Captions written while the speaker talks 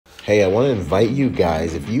Hey, I want to invite you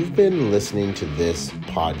guys, if you've been listening to this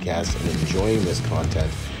podcast and enjoying this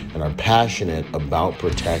content and are passionate about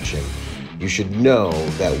protection, you should know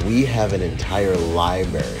that we have an entire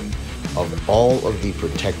library of all of the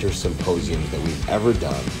Protector Symposiums that we've ever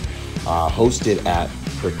done, hosted at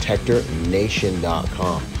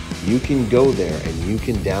protectornation.com. You can go there and you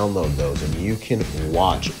can download those and you can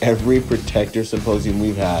watch every Protector Symposium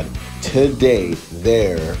we've had to date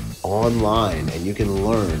there online, and you can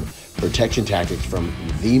learn protection tactics from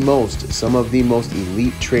some of the most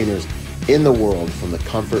elite trainers in the world from the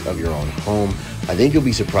comfort of your own home. I think you'll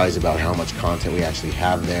be surprised about how much content we actually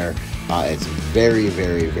have there. It's very,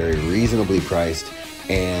 very, very reasonably priced,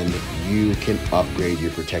 and you can upgrade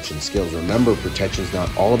your protection skills. Remember, protection is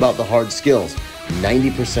not all about the hard skills.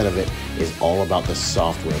 90% of it is all about the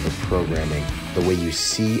software, the programming, the way you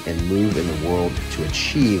see and move in the world to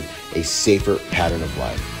achieve a safer pattern of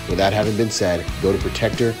life. With that having been said, go to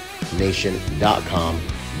protectornation.com,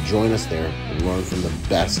 join us there, and learn from the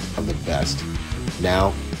best of the best.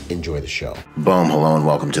 Now, enjoy the show. Boom, hello, and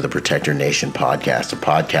welcome to the Protector Nation podcast, a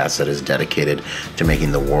podcast that is dedicated to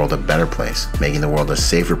making the world a better place, making the world a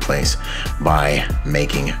safer place by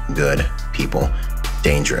making good people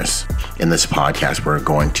dangerous. In this podcast, we're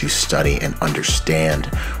going to study and understand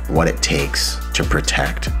what it takes to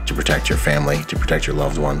protect your family, to protect your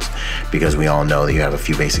loved ones, because we all know that you have a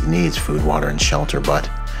few basic needs: food, water, and shelter, but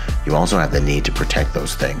you also have the need to protect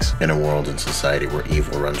those things. In a world and society where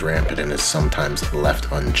evil runs rampant and is sometimes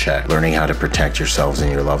left unchecked, learning how to protect yourselves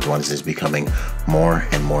and your loved ones is becoming more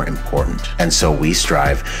and more important. And so we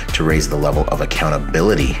strive to raise the level of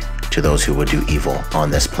accountability to those who would do evil on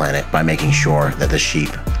this planet by making sure that the sheep,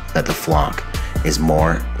 that the flock, is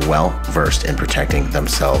more well-versed in protecting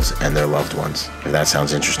themselves and their loved ones. If that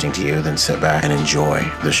sounds interesting to you, then sit back and enjoy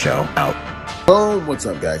the show. Out. Boom! What's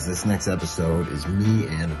up, guys? This next episode is me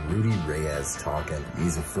and Rudy Reyes talking.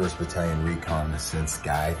 He's a 1st Battalion Reconnaissance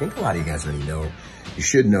guy. I think a lot of you guys already know. You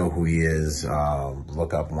should know who he is.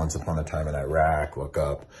 Look up Once Upon a Time in Iraq. Look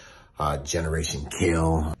up Generation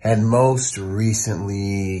Kill. And most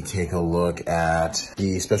recently, take a look at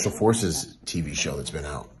the Special Forces TV show that's been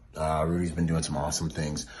out. Rudy's been doing some awesome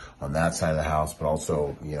things on that side of the house, but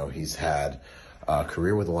also, you know, he's had a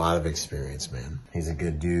career with a lot of experience, man. He's a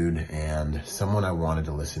good dude and someone I wanted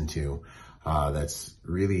to listen to that's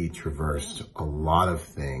really traversed a lot of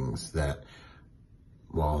things that,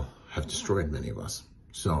 well, have destroyed many of us.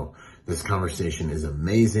 So this conversation is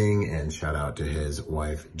amazing, and shout out to his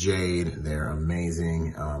wife, Jade. They're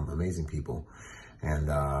amazing, amazing people. And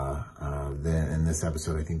in this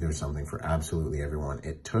episode, I think there's something for absolutely everyone.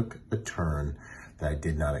 It took a turn that I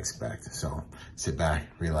did not expect. So sit back,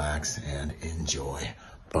 relax, and enjoy.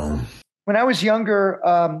 Boom. When I was younger,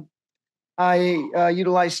 I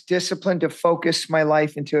utilized discipline to focus my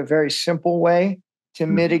life into a very simple way to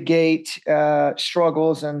mitigate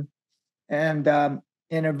struggles and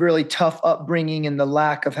in a really tough upbringing and the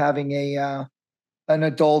lack of having an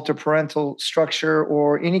adult or parental structure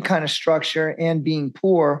or any kind of structure, and being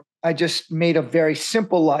poor. I just made a very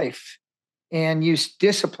simple life and used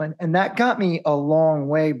discipline. And that got me a long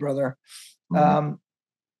way, brother. Mm-hmm.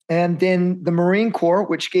 And then the Marine Corps,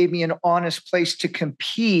 which gave me an honest place to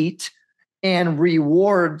compete and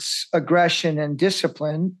rewards aggression and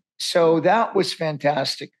discipline. So that was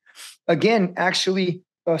fantastic. Again, actually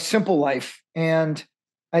a simple life. And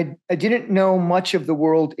I didn't know much of the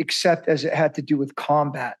world except as it had to do with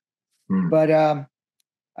combat. But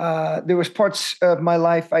there was parts of my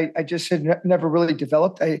life I just had never really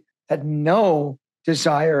developed. I had no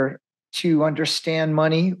desire to understand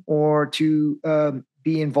money or to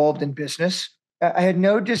be involved in business. I had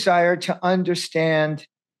no desire to understand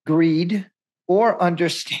greed or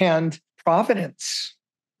understand providence.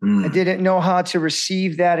 I didn't know how to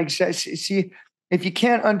receive that. See, if you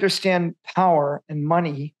can't understand power and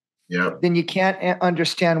money, then you can't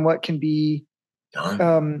understand what can be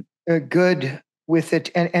good with it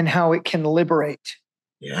and how it can liberate.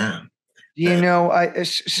 Yeah. You know, I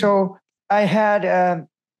had,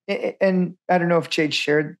 and I don't know if Jade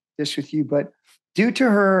shared this with you, but due to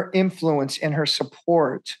her influence and her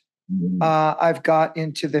support, I've got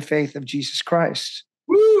into the faith of Jesus Christ.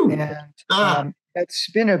 Woo! And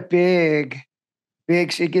it's been a big,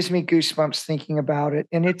 it gives me goosebumps thinking about it.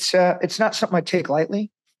 And it's not something I take lightly.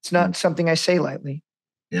 It's not something I say lightly.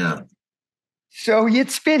 Yeah. So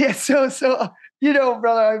it's been, so, you know,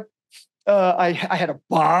 brother, I had a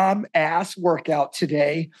bomb ass workout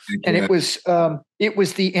today, and it was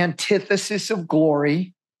the antithesis of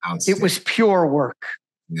glory. It was pure work.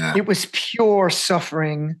 Yeah. It was pure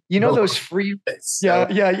suffering. You know, those free. Yeah.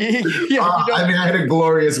 I mean, I had a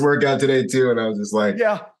glorious workout today too. And I was just like,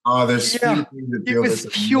 Oh, there's Yeah, few things that it feel was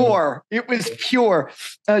this pure. It was pure.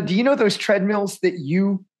 Do you know those treadmills that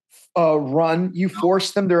you run? You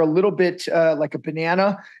force them. They're a little bit like a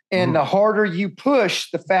banana, and the harder you push,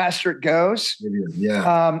 the faster it goes.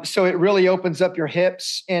 Yeah. So it really opens up your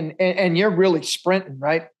hips, and you're really sprinting,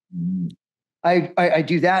 right? Mhm. I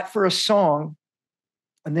do that for a song,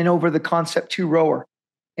 and then over the concept 2 rower,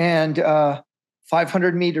 and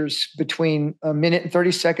 500 meters between a minute and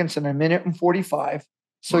 30 seconds and a minute and 45.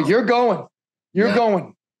 So Wow. you're going. Yeah.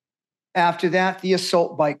 After that, the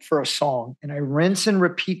assault bike for a song. And I rinse and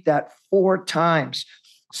repeat that 4 times.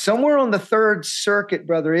 Somewhere on the 3rd circuit,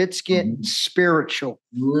 brother, it's getting spiritual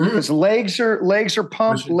because legs are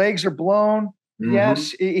pumped, legs are blown.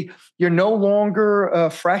 Yes, you're no longer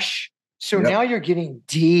fresh. So now you're getting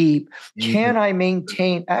deep. Can I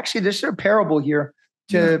maintain? Actually, there's a parable here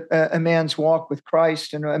to a man's walk with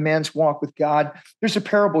Christ and a man's walk with God. There's a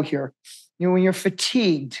parable here. You know, when you're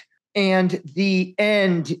fatigued, and the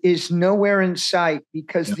end is nowhere in sight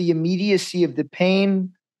because the immediacy of the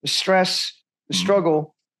pain, the stress, the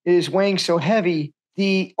struggle is weighing so heavy.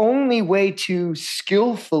 The only way to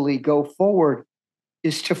skillfully go forward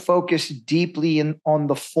is to focus deeply on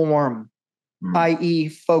the form, i.e.,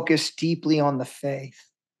 focus deeply on the faith.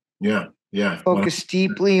 Yeah. Focus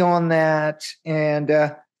deeply on that. And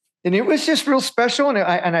it was just real special.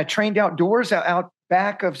 And I trained outdoors out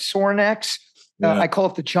back of Sornex. I call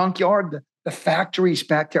it the junkyard, the factories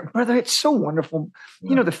back there. Brother, it's so wonderful. Yeah.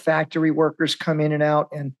 You know, the factory workers come in and out,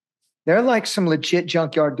 and they're like some legit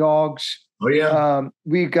junkyard dogs. Oh, yeah.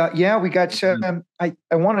 We got I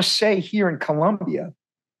want to say here in Colombia,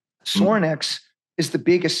 Sornex is the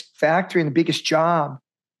biggest factory and the biggest job.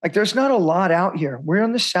 Like, there's not a lot out here. We're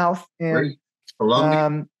in the South. And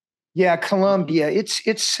Colombia? Colombia.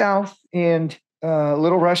 It's South, and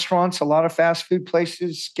little restaurants, a lot of fast food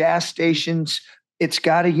places, gas stations. It's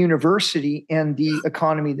got a university and the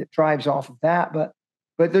economy that drives off of that. But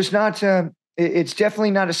there's not. It's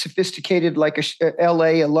definitely not as sophisticated like a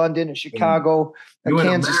L.A., a London, a Chicago, a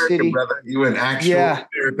Kansas City. Brother. You in actual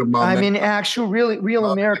America, Mom. I'm in actual,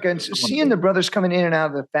 real America. And so seeing the brothers coming in and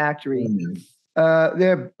out of the factory.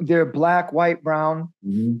 They're black, white, brown,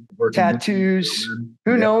 tattoos.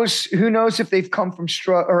 Who knows if they've come from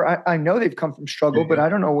struggle, or I know they've come from struggle, but I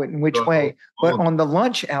don't know in which way. But on the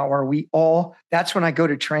lunch hour, that's when I go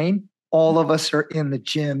to train. All of us are in the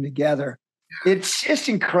gym together. It's just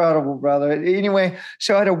incredible, brother. Anyway,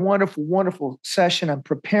 so I had a wonderful, wonderful session. I'm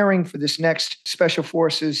preparing for this next Special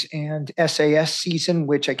Forces and SAS season,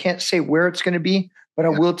 which I can't say where it's going to be, but I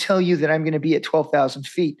will tell you that I'm going to be at 12,000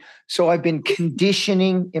 feet. So I've been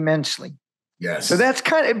conditioning immensely. Yes. So that's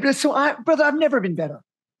brother, I've never been better.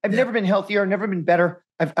 I've never been healthier. I've never been better.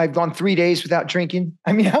 I've gone 3 days without drinking.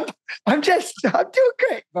 I mean, I'm doing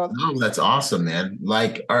great, brother. No, that's awesome, man.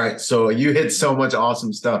 Like, all right, so you hit so much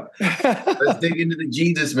awesome stuff. Let's dig into the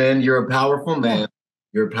Jesus, man. You're a powerful man.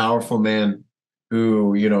 You're a powerful man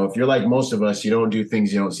who, you know, if you're like most of us, you don't do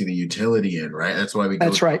things you don't see the utility in, right? That's why we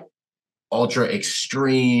go ultra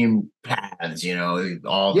extreme paths, you know,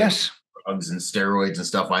 all the drugs and steroids and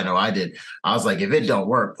stuff. I know I did. I was like, if it don't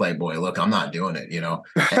work, Playboy, look, I'm not doing it, you know.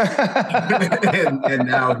 and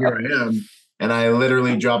now here I am. And I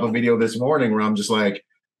literally drop a video this morning where I'm just like,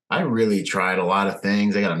 I really tried a lot of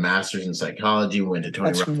things. I got a master's in psychology, went to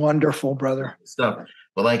Tony. That's wonderful, brother. Stuff.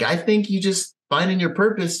 But like, I think you just finding your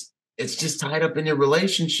purpose, it's just tied up in your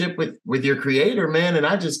relationship with your creator, man. And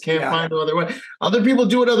I just can't find no other way. Other people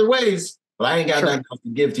do it other ways, but I ain't got nothing else to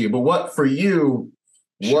give to you. But what for you,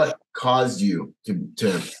 what caused you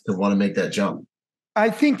to want to make that jump?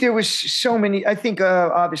 I think there was so many. I think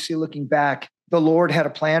obviously looking back, the Lord had a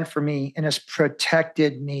plan for me and has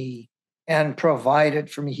protected me and provided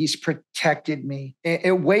for me. He's protected me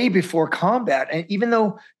way before combat. And even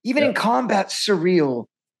in combat, surreal,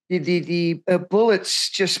 the bullets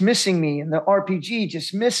just missing me and the RPG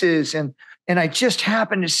just misses. And I just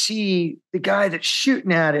happen to see the guy that's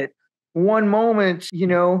shooting at it one moment, you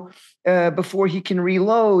know, before he can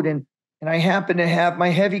reload. And I happen to have my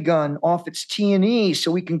heavy gun off its T&E so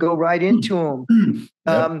we can go right into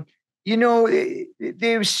him. You know,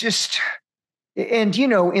 there's just, and, you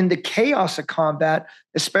know, in the chaos of combat,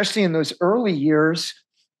 especially in those early years,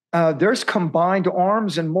 there's combined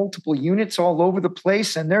arms and multiple units all over the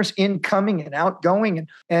place, and there's incoming and outgoing.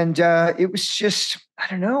 And it was just, I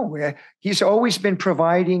don't know, he's always been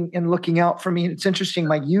providing and looking out for me. And it's interesting,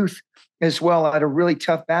 my youth as well, I had a really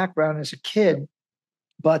tough background as a kid,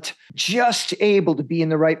 but just able to be in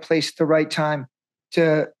the right place at the right time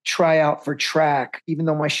to try out for track, even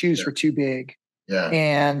though my shoes were too big.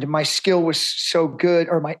 And my skill was so good,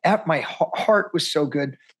 or my heart was so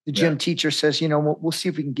good. the gym teacher says, we'll see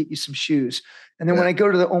if we can get you some shoes. And then when I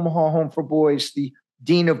go to the Omaha Home for Boys, the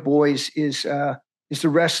dean of boys is the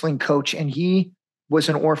wrestling coach, and he was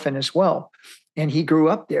an orphan as well. And he grew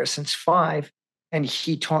up there since 5, and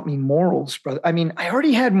he taught me morals, brother. I mean, I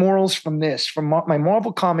already had morals from my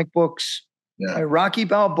Marvel comic books, my Rocky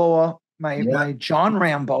Balboa, my John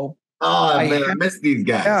Rambo. Oh, I miss these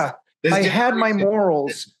guys. Yeah, I had my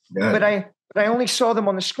morals, but I only saw them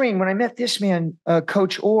on the screen. When I met this man,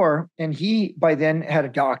 Coach Orr, and he by then had a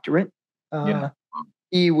doctorate.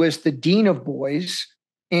 He was the dean of boys,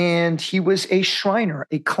 and he was a Shriner,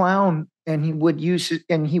 a clown, and he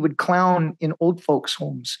would clown in old folks'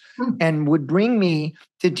 homes and would bring me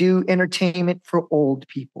to do entertainment for old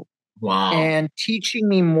people. Wow. And teaching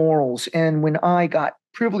me morals. And when I got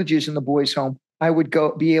privileges in the boys' home, I would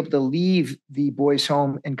be able to leave the boys'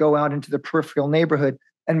 home and go out into the peripheral neighborhood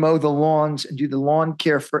and mow the lawns and do the lawn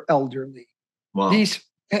care for elderly. Wow.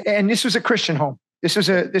 This was a Christian home. This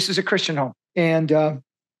is a Christian home. And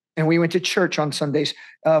we went to church on Sundays.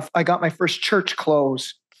 I got my first church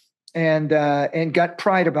clothes and got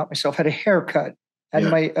pride about myself, had a haircut, had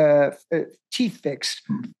my teeth fixed.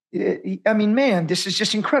 I mean, man, this is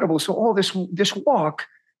just incredible. So all this walk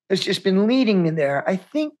has just been leading me there. I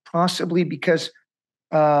think possibly because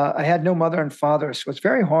I had no mother and father. So it's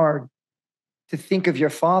very hard to think of your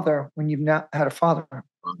father when you've not had a father.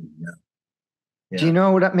 Do you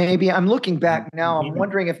know what? Maybe I'm looking back now. I'm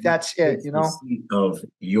wondering if that's it, of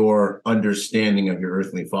your understanding of your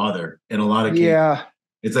earthly father. In a lot of cases,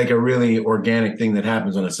 it's like a really organic thing that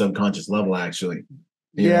happens on a subconscious level, actually.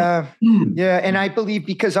 Yeah. And I believe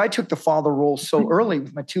because I took the father role so early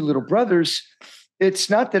with my 2 little brothers, it's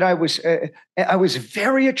not that I was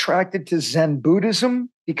very attracted to Zen Buddhism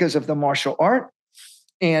because of the martial art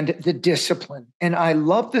and the discipline. And I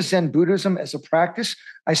love the Zen Buddhism as a practice.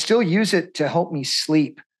 I still use it to help me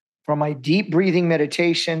sleep for my deep breathing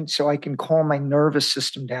meditation so I can calm my nervous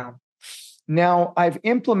system down. Now, I've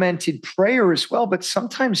implemented prayer as well, but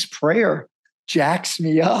sometimes prayer jacks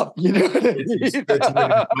me up. You know what I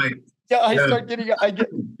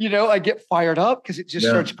mean? I get fired up because it just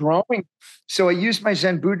starts growing. So I use my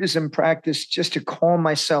Zen Buddhism practice just to calm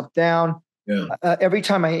myself down. Every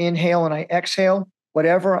time I inhale and I exhale,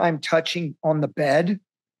 whatever I'm touching on the bed,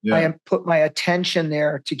 I put my attention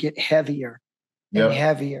there to get heavier and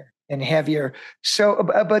heavier and heavier. So,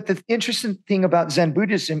 but the interesting thing about Zen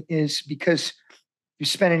Buddhism is because if you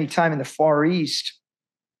spend any time in the Far East,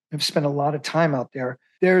 I've spent a lot of time out there.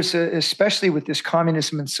 There's especially with this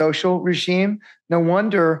communism and social regime, no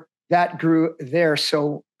wonder that grew there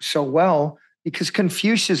so well, because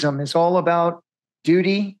Confucianism is all about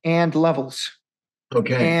duty and levels.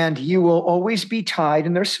 Okay. And you will always be tied,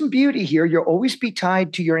 and there's some beauty here. You'll always be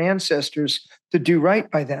tied to your ancestors to do right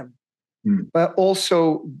by them. But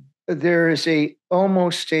also there is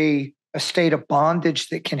almost a state of bondage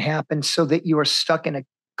that can happen so that you are stuck in a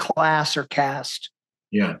class or caste.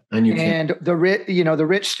 Yeah. And the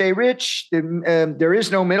rich stay rich. There is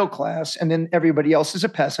no middle class. And then everybody else is a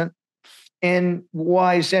peasant. And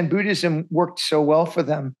why Zen Buddhism worked so well for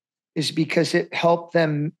them is because it helped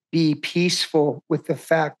them be peaceful with the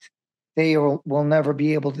fact they will never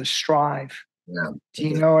be able to strive. Yeah. Do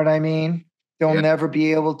you know what I mean? They'll never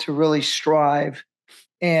be able to really strive.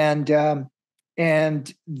 And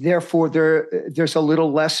therefore there's a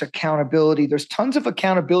little less accountability. There's tons of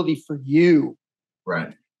accountability for you.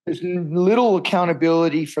 Right. There's little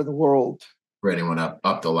accountability for the world. For anyone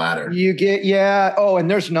up the ladder. You get,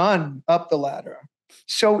 and there's none up the ladder.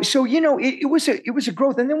 So it was a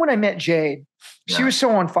growth. And then when I met Jade, she was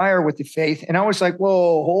so on fire with the faith. And I was like,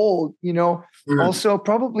 whoa, hold, also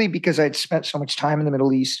probably because I'd spent so much time in the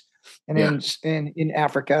Middle East and in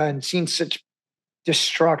Africa and seen such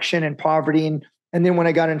destruction and poverty. And then when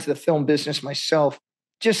I got into the film business myself,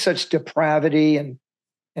 just such depravity and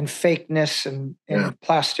fakeness and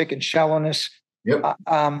plastic and shallowness.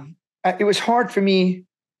 It was hard for me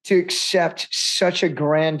to accept such a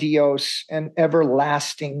grandiose and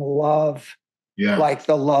everlasting love, like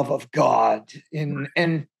the love of God.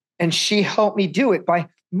 And she helped me do it by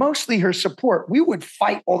mostly her support. We would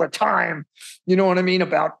fight all the time, you know what I mean,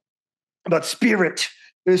 about spirit,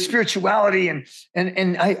 spirituality,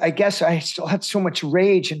 and I guess I still had so much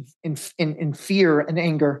rage and fear and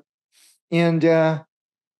anger,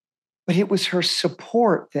 but it was her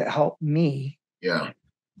support that helped me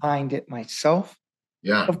find it myself.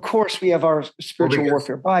 Yeah. Of course, we have our spiritual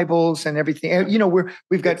warfare Bibles and everything.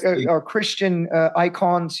 We've got our Christian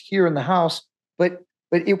icons here in the house, but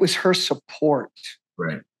it was her support,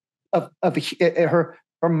 right, of her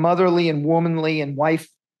motherly and womanly and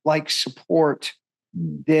wife-like support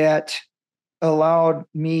that allowed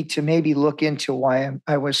me to maybe look into why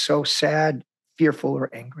I was so sad, fearful,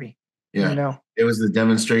 or angry. Yeah. You know, it was the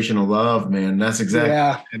demonstration of love, man. That's exactly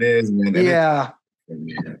what it is, man.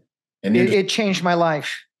 And it changed my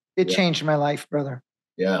life. It Yeah. changed my life, brother.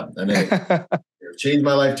 Yeah. And it changed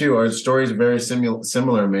my life too. Our stories are very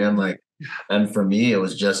similar, man. Like, and for me, it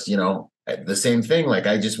was just, you know, the same thing. Like,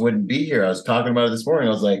 I just wouldn't be here. I was talking about it this morning.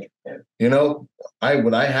 I was like, you know, I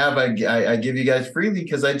give you guys freely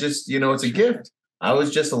because I just, you know, it's a gift. I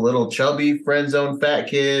was just a little chubby, friend zone, fat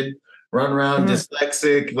kid, run around,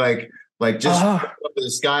 dyslexic, like just up in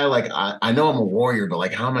the sky. Like, I know I'm a warrior, but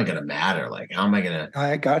like, how am I going to matter? Like, how am I going to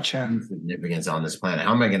I gotcha. significance on this planet?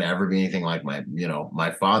 How am I going to ever be anything like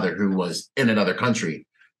my father, who was in another country,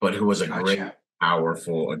 but who was a great,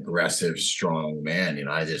 powerful, aggressive, strong man? You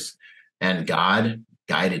know, and God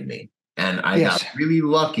guided me. And I got really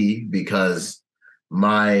lucky because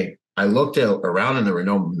I looked around and there were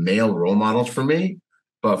no male role models for me.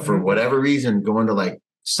 But for whatever reason, going to like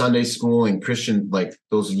Sunday school and Christian, like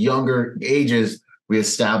those younger ages, we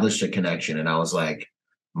established a connection. And I was like,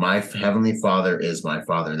 my Heavenly Father is my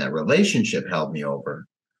father. And that relationship held me over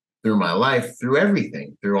through my life, through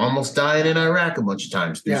everything, through almost dying in Iraq a bunch of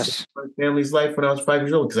times, through my family's life when I was 5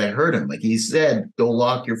 years old, because I heard him. Like he said, go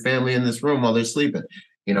lock your family in this room while they're sleeping,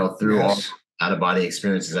 you know, through all out-of-body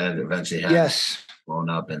experiences I eventually had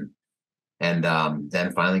grown up and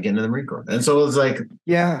then finally getting into the Marine Corps. And so it was like,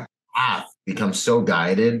 path becomes so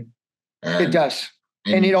guided. And, it does.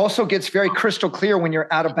 And it also gets very crystal clear when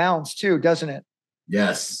you're out of bounds too, doesn't it?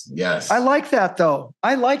 Yes. I like that though.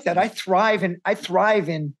 I like that. I thrive in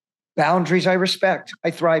boundaries I respect.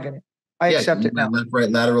 I thrive in it. I accept it now. Left, right,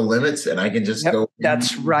 lateral limits, and I can just go.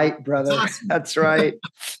 That's right, brother. That's right.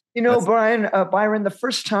 You know, Byron, the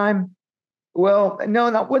first time, well, no,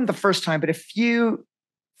 that wasn't the first time, but a few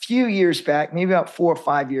years back, maybe about 4 or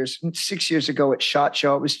 5 years, 6 years ago at SHOT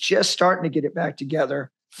Show, it was just starting to get it back together.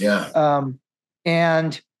 Yeah.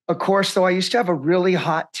 And of course, though, I used to have a really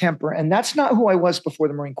hot temper, and that's not who I was before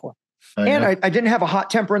the Marine Corps. I didn't have a hot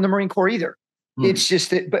temper in the Marine Corps either. It's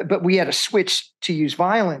just that, but we had a switch to use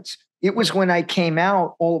violence. It was when I came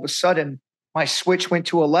out, all of a sudden, my switch went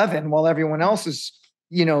to 11 while everyone else is,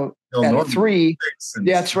 you know, at 3.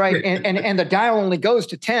 That's right. And the dial only goes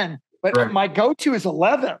to 10, but my go-to is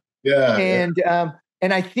 11. Yeah.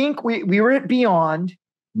 And I think we were at Beyond,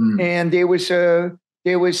 and there was the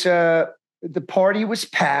party was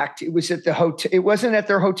packed. It was at the hotel. It wasn't at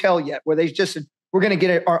their hotel yet, where they just said, we're going to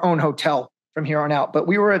get our own hotel from here on out. But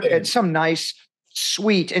we were at some nice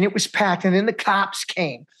suite, and it was packed. And then the cops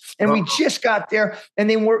came, and we just got there, and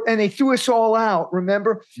they threw us all out.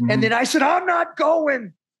 Remember? And then I said, I'm not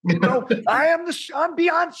going. You know, I'm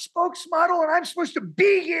Beyond spokesmodel, and I'm supposed to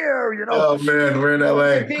be here. You know. Oh man, we're in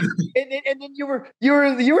LA. And then you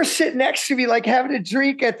were sitting next to me, like having a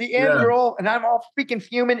drink at the end. And I'm all freaking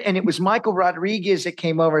fuming. And it was Michael Rodriguez that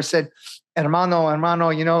came over and said, Hermano,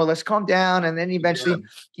 you know, let's calm down. And then eventually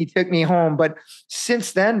he took me home. But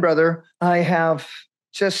since then, brother, I have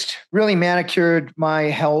just really manicured my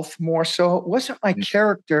health more. So it wasn't my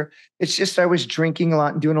character. It's just I was drinking a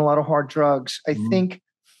lot and doing a lot of hard drugs. I think.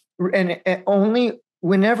 And only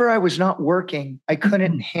whenever I was not working, I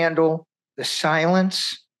couldn't handle the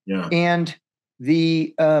silence and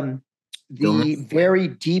the very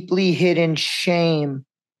deeply hidden shame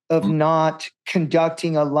of not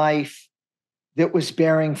conducting a life that was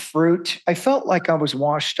bearing fruit. I felt like I was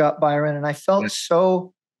washed up, Byron, and I felt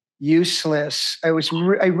so useless. I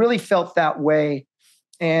really felt that way.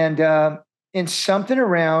 And something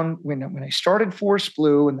around when I started Force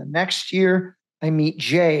Blue, and the next year I meet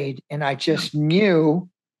Jade, and I just knew,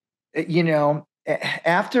 you know,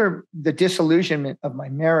 after the disillusionment of my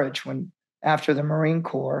marriage, after the Marine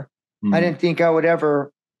Corps, I didn't think I would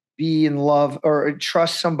ever be in love or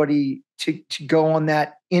trust somebody to go on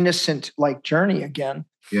that innocent like journey again.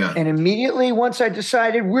 Yeah. And immediately once I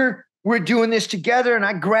decided we're doing this together, and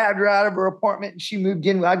I grabbed her out of her apartment and she moved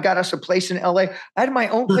in. I got us a place in LA. I had my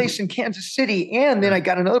own place in Kansas City, and then I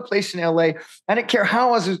got another place in LA. I didn't care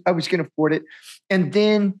how I was going to afford it. And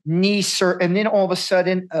then and then all of a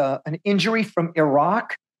sudden an injury from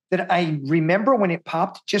Iraq that I remember when it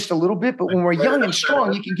popped just a little bit, but when we're young and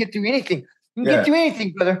strong, you can get through anything. You can get through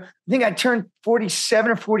anything, brother. I think I turned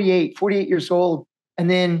 47 or 48 years old. And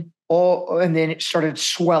then it started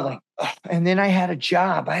swelling. And then I had a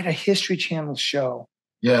job. I had a History Channel show.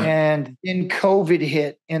 Yeah. And then COVID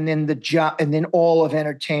hit, and then the job, and then all of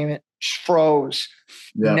entertainment froze.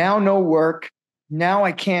 Yeah. Now no work. Now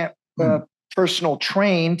I can't personal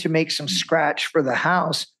train to make some scratch for the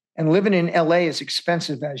house. And living in LA is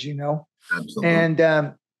expensive, as you know. Absolutely.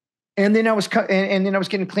 And And then I was and then I was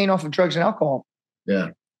getting clean off of drugs and alcohol.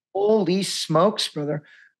 Yeah. Holy smokes, brother.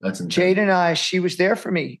 That's intense. Jade and I, she was there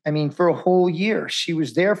for me. I mean, for a whole year, she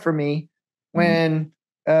was there for me when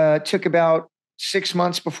it took about 6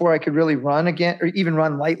 months before I could really run again or even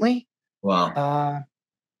run lightly. Wow.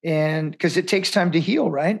 And because it takes time to heal,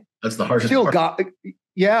 right? That's the hardest part.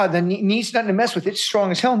 Yeah, the knee's nothing to mess with. It's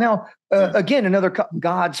strong as hell. Now, again, another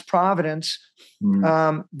God's providence.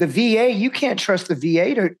 The VA, you can't trust the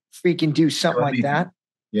VA to freaking do something like that.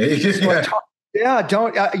 Yeah,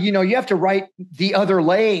 don't, you have to write the other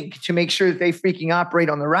leg to make sure that they freaking operate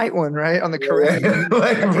on the right one, right? On the correct one.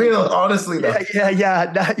 Like real, honestly. Though.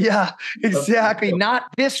 Yeah, exactly. Not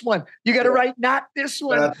this one. You got to write not this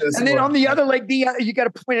one. And then on the other leg, you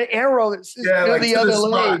got to point an arrow that says the other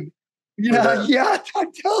leg. Yeah,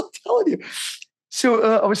 I'm telling you.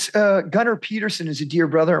 So I was, Gunnar Peterson is a dear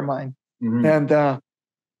brother of mine. And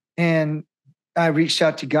I reached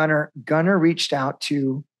out to Gunnar. Gunnar reached out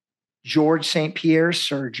to George St. Pierre's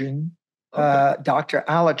surgeon, Dr.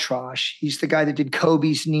 Alatrosh. He's the guy that did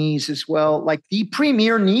Kobe's knees as well, like the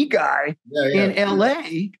premier knee guy in LA.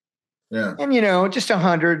 Yeah. And, just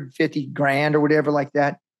 $150,000 or whatever like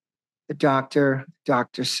that. The doctor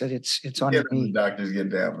said, it's on me. The doctors get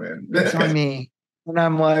down, man. It's on me. And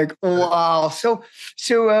I'm like, oh, wow. So,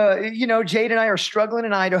 Jade and I are struggling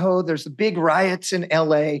in Idaho. There's the big riots in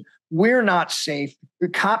LA. We're not safe. The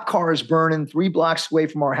cop car is burning 3 blocks away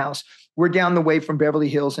from our house. We're down the way from Beverly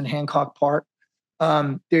Hills and Hancock Park.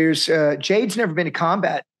 There's Jade's never been to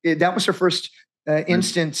combat. That was her first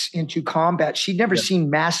instance into combat. She'd never seen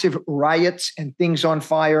massive riots and things on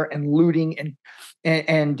fire and looting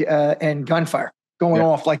and gunfire going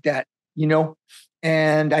off like that,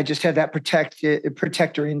 And I just had that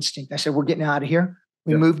protector instinct. I said, we're getting out of here.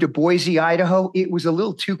 We moved to Boise, Idaho. It was a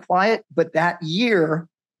little too quiet, but that year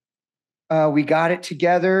we got it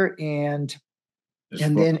together and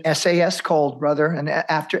then SAS called, brother. And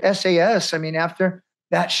after SAS, after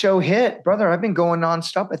that show hit, brother, I've been going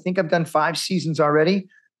nonstop. I think I've done 5 seasons already.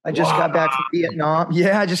 I just got back from Vietnam.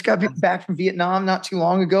 Yeah, I just got back from Vietnam not too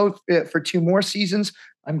long ago for 2 more seasons.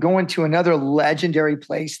 I'm going to another legendary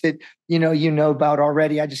place that you know about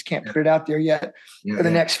already. I just can't put it out there yet for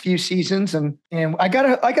the next few seasons. And I got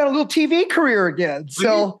a little TV career again.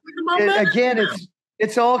 So again,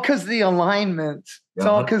 it's all because of the alignment. It's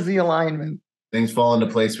all because of the alignment. Things fall into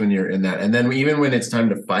place when you're in that. And then even when it's time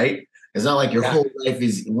to fight, it's not like your whole life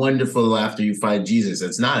is wonderful after you fight Jesus.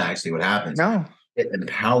 That's not actually what happens. No. Get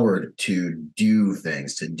empowered to do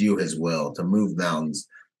things, to do his will, to move mountains,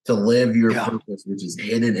 to live your purpose, which is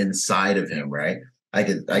hidden inside of him, right? I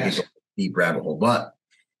could go deep rabbit hole. But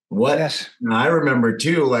I remember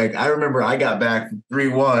too, I got back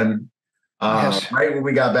 3-1 right when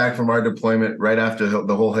we got back from our deployment, right after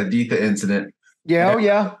the whole Haditha incident.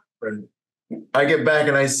 I get back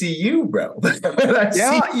and I see you, bro. On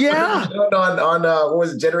what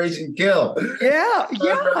was it, Generation Kill?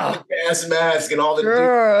 Gas mask and all the.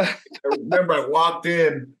 I remember I walked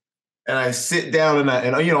in and I sit down and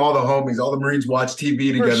all the homies, all the Marines watch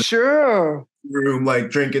TV together. For sure. Room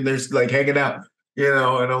drinking, there's hanging out, and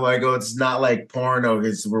I'm like, oh, it's not like porno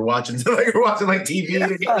because we're watching TV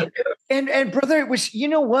together. And brother, it was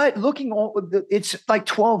it's like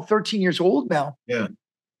 12, 13 years old now. Yeah.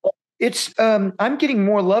 It's I'm getting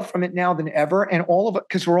more love from it now than ever, and all of it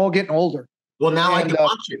because we're all getting older. Well, now I can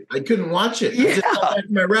watch it. I couldn't watch it. I just got back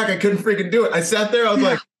from Iraq. I couldn't freaking do it. I sat there. I was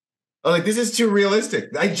like, this is too realistic.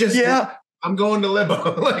 I'm going to limbo.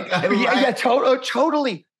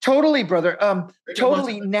 Totally, brother.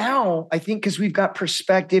 Totally. Now I think because we've got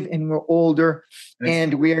perspective and we're older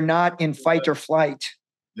and we are not in fight or flight.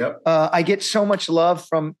 Yep. I get so much love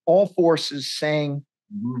from all forces saying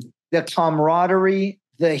the camaraderie.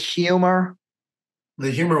 The humor.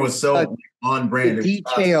 The humor was so on brand. The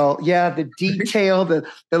detail. The detail, the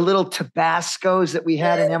little Tabascos that we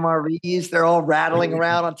had in MRVs, they're all rattling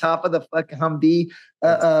around on top of the fucking Humvee,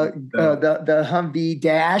 the Humvee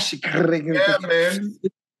dash. Man.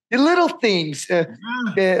 The little things,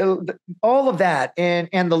 all of that,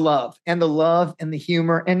 and the love and the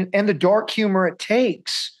humor and the dark humor it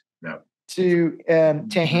takes to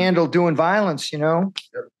handle doing violence,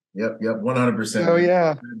 Yep, 100%. Oh yeah, I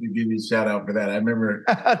had to give you a shout out for that. I remember.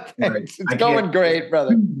 It's going great,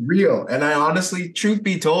 brother. Real, and I honestly, truth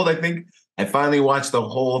be told, I think I finally watched the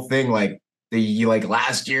whole thing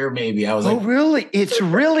last year. Maybe I was like, oh really? It's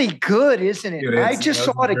really good, isn't it? I just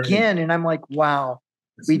saw it again, and I'm like, wow,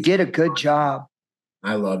 we did a good job.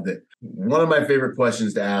 I loved it. One of my favorite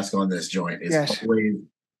questions to ask on this joint is always,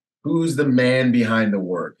 who's the man behind the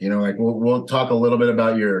work? We'll talk a little bit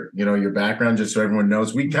about your background just so everyone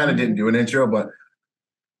knows. We kind of didn't do an intro, but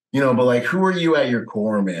But like, who are you at your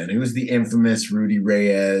core, man? Who's the infamous Rudy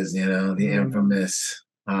Reyes, the infamous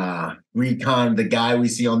Recon, the guy we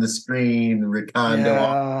see on the screen,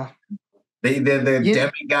 Recondo, Yeah.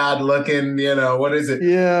 the demigod looking, what is it?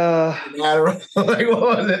 Yeah. Like, what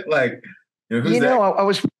was it? Like, who's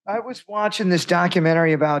that? I was watching this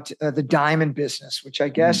documentary about the diamond business, which I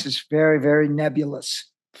guess is very, very nebulous.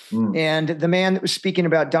 And the man that was speaking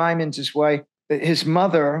about diamonds is why his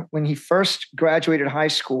mother, when he first graduated high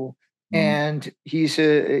school, and he's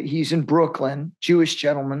in Brooklyn, Jewish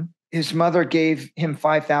gentleman, his mother gave him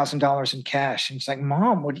 $5,000 in cash. And it's like,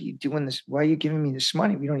 Mom, what are you doing this? Why are you giving me this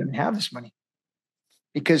money? We don't even have this money.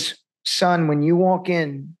 Because, son, when you walk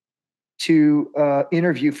in to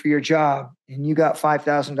interview for your job and you got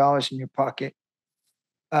 $5,000 in your pocket,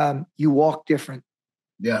 you walk different.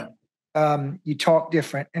 Yeah. You talk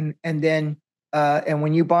different. And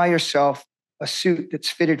when you buy yourself a suit that's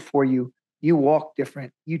fitted for you, you walk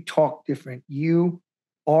different, you talk different, you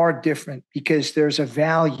are different because there's a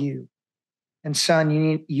value. And son,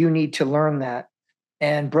 you need to learn that.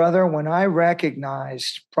 And brother, when I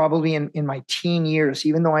recognized probably in my teen years,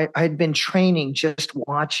 even though I had been training, just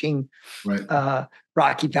watching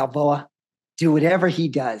Rocky Balboa do whatever he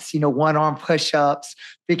does, one arm push-ups,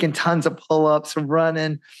 making tons of pull-ups,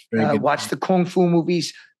 running, watch the Kung Fu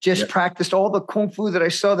movies, just practiced all the Kung Fu that I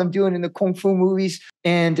saw them doing in the Kung Fu movies.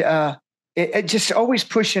 And it just always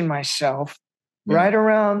pushing myself. Right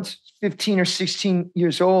around 15 or 16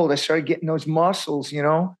 years old, I started getting those muscles,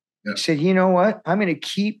 I said, you know what? I'm going to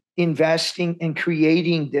keep investing and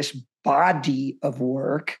creating this body of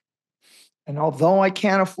work. And although I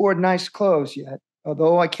can't afford nice clothes yet,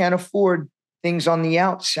 although I can't afford things on the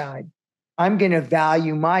outside, I'm going to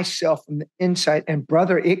value myself from the inside. And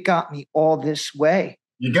brother, it got me all this way.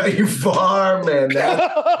 You got you far, man.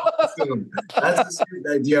 That's awesome. That's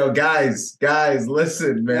guys,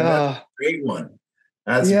 listen, man. That's a great one.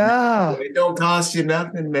 It don't cost you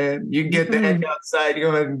nothing, man. You can get the heck outside. You go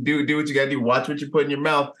ahead and do what you got to do. Watch what you put in your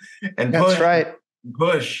mouth, and that's right.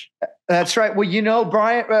 Push. That's right. Well,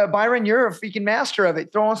 Byron, you're a freaking master of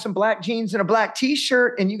it. Throw on some black jeans and a black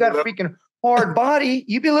T-shirt, and you got a freaking hard body.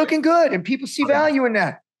 You be looking good, and people see value in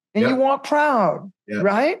that, and you walk proud,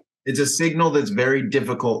 right? It's a signal that's very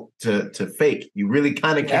difficult to fake. You really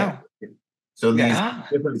kind of can't. So these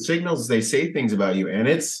different signals, they say things about you, and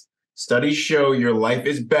studies show your life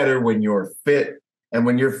is better when you're fit. And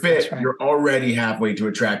when you're fit, you're already halfway to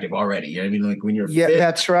attractive already. You know what I mean? Like when you're fit.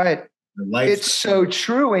 That's right. It's so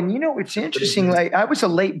true. And it's interesting. Like I was a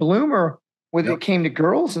late bloomer when it came to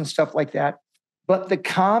girls and stuff like that. But the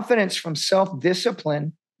confidence from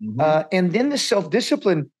self-discipline, and then the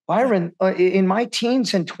self-discipline, Byron, in my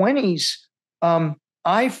teens and 20s,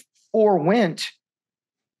 I forewent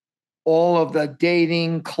all of the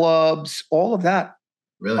dating clubs, all of that.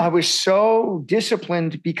 Really? I was so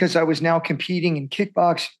disciplined because I was now competing in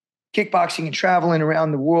kickboxing and traveling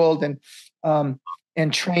around the world and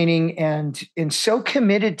training and so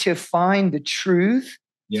committed to find the truth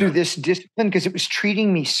through this discipline because it was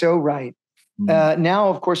treating me so right. Now,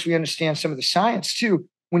 of course, we understand some of the science too.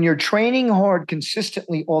 When you're training hard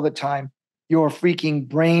consistently all the time, your freaking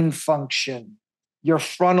brain function, your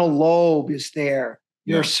frontal lobe is there.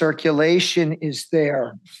 Your circulation is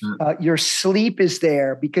there. Your sleep is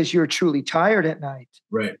there because you're truly tired at night.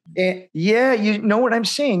 Right. And you know what I'm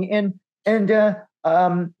saying. And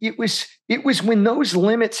it was when those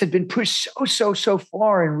limits had been pushed so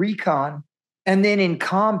far in recon, and then in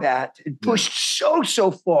combat, it pushed so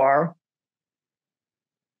far.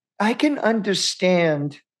 I can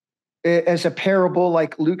understand as a parable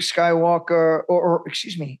like Luke Skywalker, or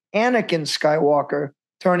excuse me, Anakin Skywalker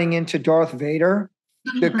turning into Darth Vader.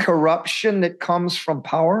 The corruption that comes from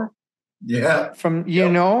power, from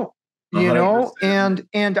and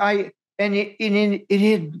it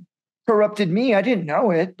had corrupted me. I didn't know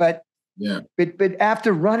it, but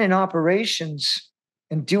after running operations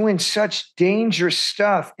and doing such dangerous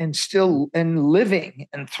stuff and living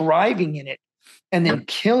and thriving in it, and then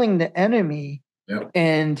killing the enemy,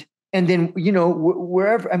 and then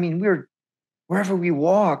wherever we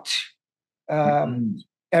walked.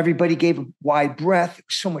 Everybody gave a wide breath,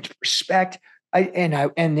 so much respect.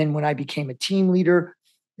 And then when I became a team leader,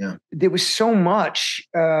 there was so much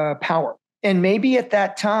power. And maybe at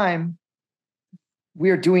that time,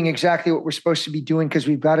 we are doing exactly what we're supposed to be doing because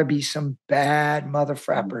we've got to be some bad mother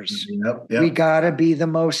frappers. We got to be the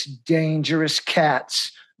most dangerous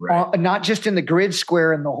cats, not just in the grid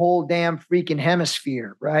square, in the whole damn freaking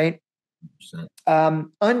hemisphere, right?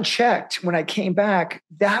 Unchecked, when I came back,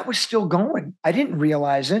 that was still going. I didn't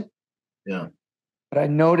realize it. Yeah. But I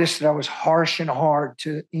noticed that I was harsh and hard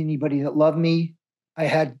to anybody that loved me, I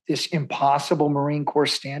had this impossible Marine Corps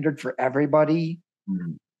standard for everybody,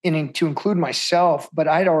 and to include myself, but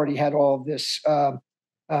I'd already had all of this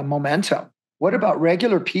momentum. What about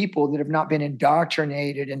regular people that have not been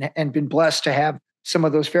indoctrinated and been blessed to have some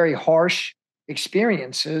of those very harsh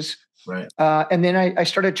experiences? Right. And then I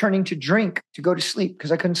started turning to drink to go to sleep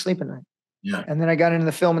because I couldn't sleep at night. Yeah. And then I got into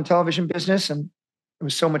the film and television business, and it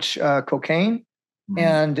was so much cocaine,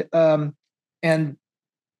 and when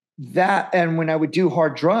I would do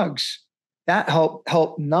hard drugs, that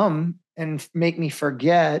helped numb and make me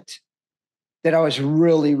forget that I was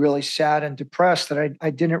really, really sad and depressed, that I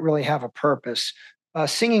didn't really have a purpose.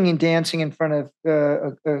 Singing and dancing in front of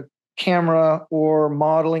a camera or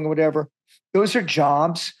modeling or whatever, those are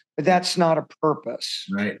jobs, but that's not a purpose.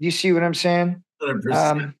 Right. Do you see what I'm saying?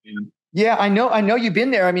 100%. Yeah, I know you've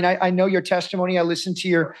been there. I mean, I know your testimony. I listened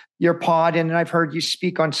to your pod, and I've heard you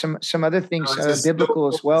speak on some other things, biblical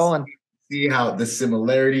as well. And see how the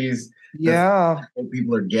similarities, what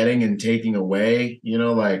people are getting and taking away,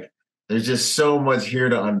 like there's just so much here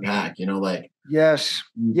to unpack, like. Yes.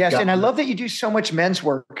 And I love that you do so much men's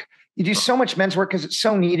work. You do so much men's work because it's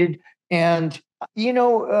so needed. And,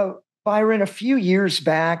 Byron, a few years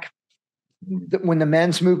back, when the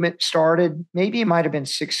men's movement started, maybe it might have been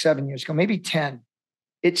 6-7 years ago, maybe 10.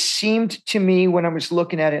 It seemed to me when I was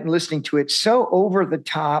looking at it and listening to it, so over the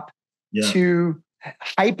top to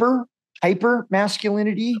hyper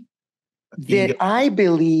masculinity that I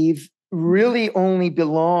believe really only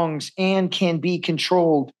belongs and can be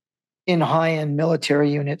controlled in high-end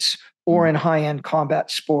military units or in high-end combat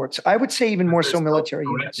sports. I would say even more so military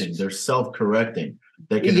units. They're self-correcting.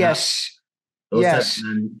 They can those types of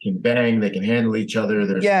men can bang. They can handle each other.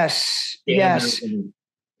 There's the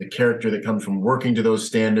character that comes from working to those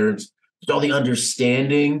standards. There's all the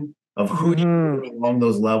understanding of who you are along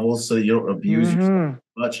those levels, so that you don't abuse yourself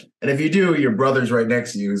much. And if you do, your brother's right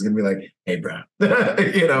next to you is going to be like, "Hey, bro,"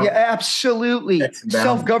 Yeah, absolutely.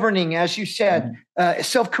 Self-governing, as you said,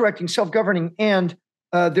 self-correcting, self-governing, and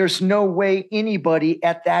there's no way anybody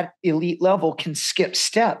at that elite level can skip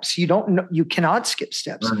steps. You cannot skip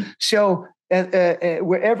steps. Right. So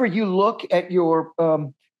wherever you look at your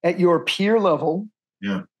peer level,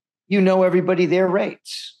 everybody there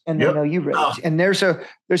rates, and they know you rate, and there's a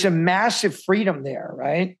massive freedom there,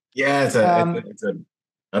 right? Yeah, it's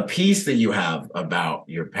a piece that you have about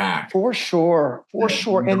your pack, for sure.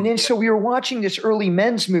 And then so we were watching this early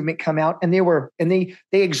men's movement come out, and they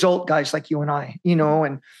exalt guys like you and I,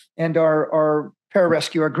 and our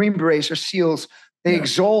pararescue, our Green Berets, our SEALs. They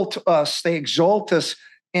exalt us.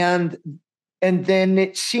 And then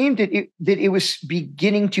it seemed that it was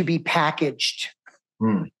beginning to be packaged.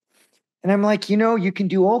 And I'm like, you can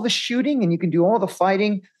do all the shooting and you can do all the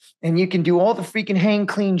fighting and you can do all the freaking hang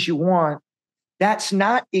cleans you want. That's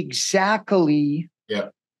not exactly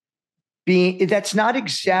being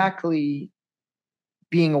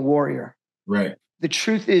a warrior. Right. The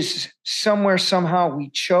truth is, somehow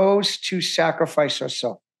we chose to sacrifice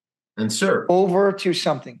ourselves and serve over to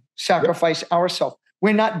something, sacrifice ourselves.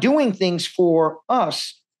 We're not doing things for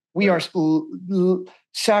us. We are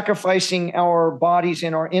sacrificing our bodies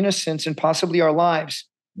and our innocence and possibly our lives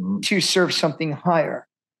to serve something higher.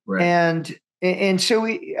 Right. And so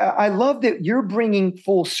I love that you're bringing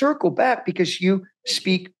full circle back, because you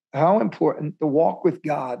speak how important the walk with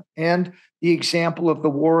God and the example of the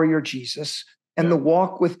warrior Jesus and the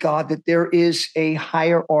walk with God, that there is a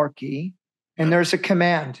hierarchy and there's a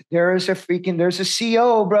command. There's a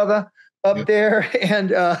CO, brother, up there,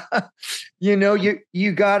 and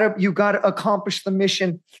you gotta accomplish the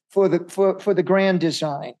mission for the grand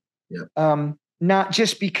design. Not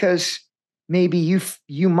just because maybe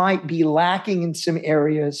you might be lacking in some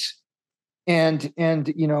areas, and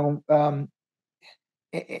doing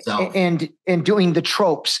the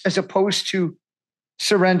tropes as opposed to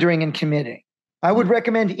surrendering and committing. I would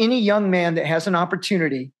recommend any young man that has an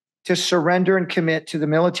opportunity to surrender and commit to the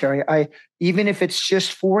military. Even if it's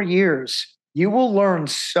just 4 years, you will learn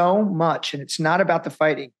so much. And it's not about the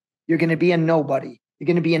fighting. You're going to be a nobody. You're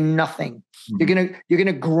going to be a nothing. You're going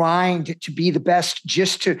to grind to be the best,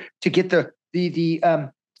 just to get the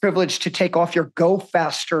privilege to take off your go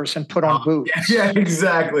fasters and put on boots. Yeah,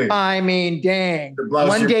 exactly. I mean, dang.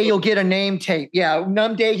 One day you'll get a name tape. Yeah.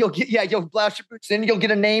 One day you'll blouse your boots. Then you'll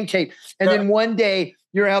get a name tape. And then one day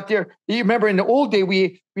you're out there. You remember in the old day,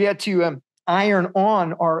 we had to iron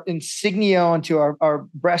on our insignia onto our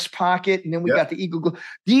breast pocket. And then we got the eagle glue.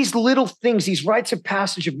 These little things, these rites of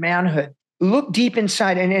passage of manhood. Look deep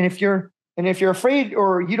inside. And if you're afraid,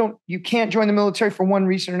 or you can't join the military for one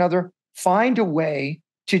reason or another, find a way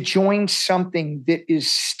to join something that is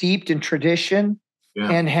steeped in tradition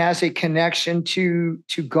and has a connection to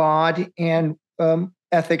God and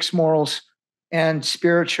ethics, morals, and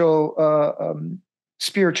spiritual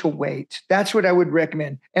weight. That's what I would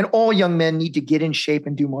recommend. And all young men need to get in shape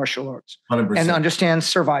and do martial arts 100%. and understand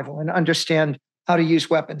survival and understand how to use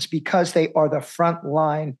weapons, because they are the front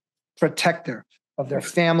line protector of their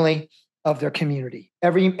family, of their community.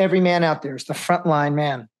 Every man out there is the frontline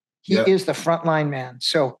man. He is the frontline man.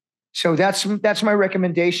 So that's my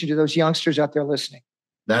recommendation to those youngsters out there listening.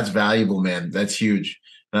 That's valuable, man. That's huge.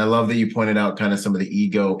 And I love that you pointed out kind of some of the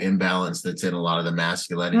ego imbalance that's in a lot of the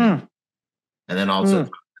masculinity. And then also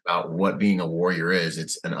about what being a warrior is.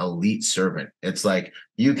 It's an elite servant. It's like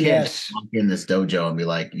you can't just walk in this dojo and be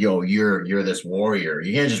like, yo, you're this warrior.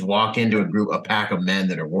 You can't just walk into a pack of men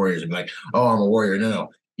that are warriors and be like, oh, I'm a warrior. No.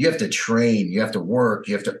 You have to train, you have to work,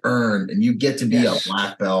 you have to earn, and you get to be a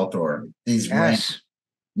black belt or these ranks.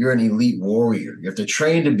 You're an elite warrior. You have to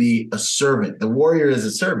train to be a servant. The warrior is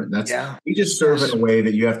a servant. That's you just serve in a way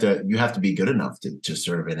that you have to be good enough to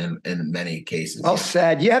serve in many cases. Well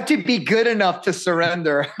said. You have to be good enough to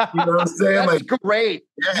surrender. You know what I'm saying? That's great.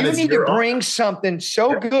 You need to bring something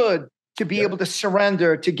so good to be able to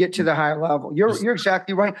surrender to get to the higher level. You're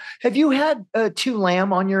exactly right. Have you had 2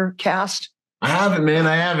 Lamb on your cast? I haven't, man.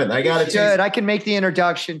 I haven't. I got to taste. I can make the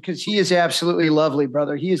introduction because he is absolutely lovely,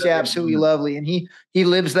 brother. He is absolutely lovely, and he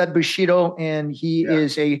lives that Bushido, and he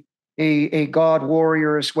is a God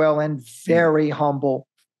warrior as well, and very humble,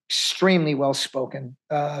 extremely well spoken,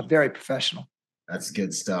 very professional. That's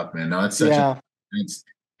good stuff, man. No, it's such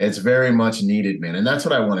it's very much needed, man, and that's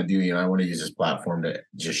what I want to do. You know, I want to use this platform to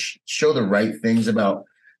just show the right things about.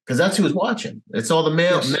 Because that's who's watching. It's all the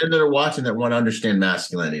men that are watching that want to understand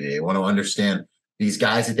masculinity. They want to understand these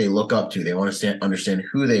guys that they look up to. They want to understand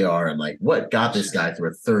who they are and like what got this guy through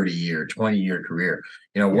a 30-year, 20-year career.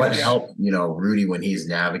 You know, what helped, Rudy when he's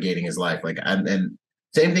navigating his life. Like, and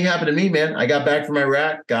same thing happened to me, man. I got back from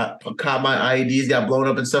Iraq, caught my IEDs, got blown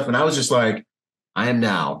up and stuff. And I was just like, I am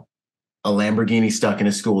now a Lamborghini stuck in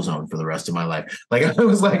a school zone for the rest of my life. Like, I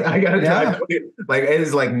was like, I got to drive. Like, it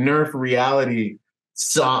is like Nerf reality.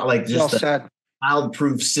 Saw like just the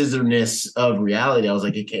child-proof scissor-ness of reality. I was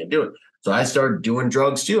like, you can't do it. So I started doing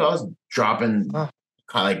drugs too. I was dropping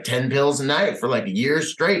like 10 pills a night for like a year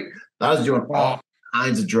straight. I was doing all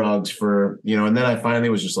kinds of drugs for, and then I finally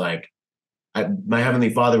was just like, my Heavenly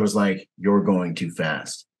Father was like, you're going too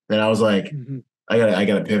fast. Then I was like, I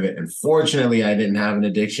gotta pivot. And fortunately, I didn't have an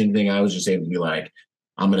addiction thing. I was just able to be like,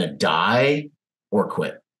 I'm gonna die or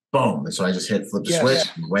quit. Boom. And so I just flipped the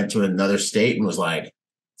switch, went to another state and was like,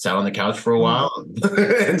 sat on the couch for a while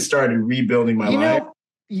and started rebuilding my life.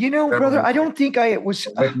 Brother, I don't think I was,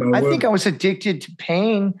 I think I was addicted to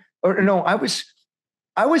pain I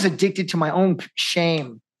was addicted to my own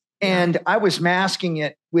shame and I was masking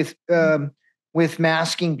it with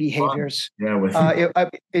masking behaviors.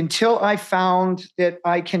 Until I found that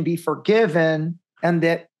I can be forgiven and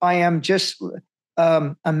that I am just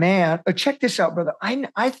a man. Check this out, brother.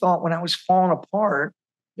 I thought when I was falling apart,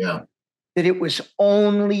 that it was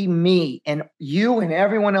only me and you and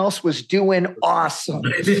everyone else was doing awesome.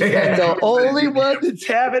 And the only one that's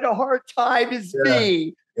having a hard time is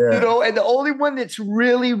me. And the only one that's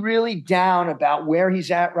really, really down about where he's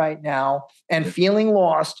at right now and feeling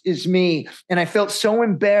lost is me. And I felt so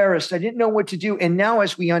embarrassed. I didn't know what to do. And now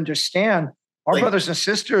as we understand, our brothers and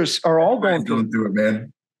sisters are all going through it,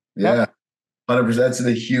 man. 100%. That's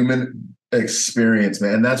the human experience,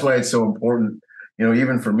 man. And that's why it's so important.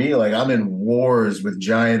 Even for me, like I'm in wars with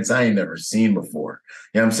giants I ain't never seen before.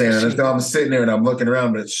 You know what I'm saying? And I'm sitting there and I'm looking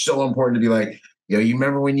around, but it's so important to be like, yo, you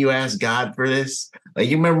remember when you asked God for this? Like,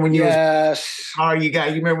 you remember when you you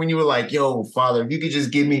remember when you were like, yo, Father, if you could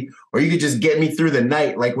just give me, or you could just get me through the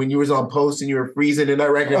night, like when you was on post and you were freezing in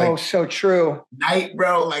that record. Oh, so true. Night,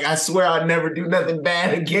 bro. Like, I swear I'd never do nothing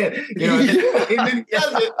bad again. And then he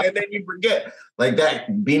does it, and then you forget. Like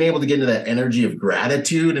that, being able to get into that energy of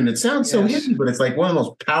gratitude. And it sounds so hidden, but it's like one of the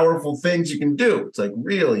most powerful things you can do. It's like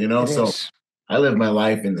real, So I live my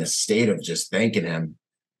life in this state of just thanking him.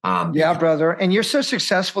 Brother. And you're so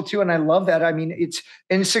successful too. And I love that. I mean, it's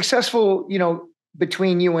successful,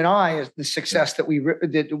 between you and I is the success that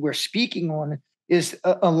we're speaking on is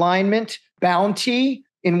alignment, bounty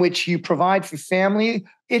in which you provide for family.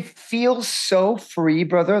 It feels so free,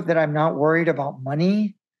 brother, that I'm not worried about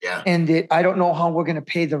money. And that I don't know how we're going to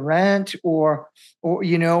pay the rent or,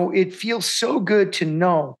 it feels so good to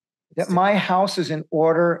know that my house is in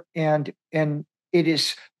order and it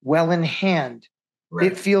is well in hand.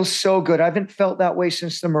 Right. It feels so good. I haven't felt that way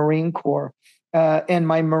since the Marine Corps. And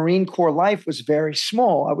my Marine Corps life was very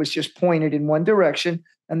small. I was just pointed in one direction,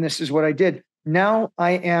 and this is what I did. Now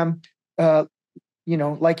I am,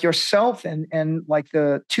 like yourself and like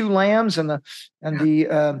the two lambs and the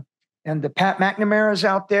Pat McNamara's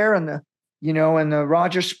out there and the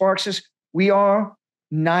Roger Sparkses. We are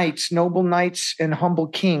knights, noble knights and humble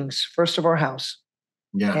kings, first of our house.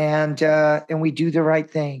 Yeah. And we do the right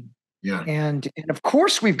thing. Yeah. And of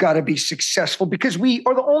course we've got to be successful because we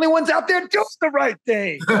are the only ones out there doing the right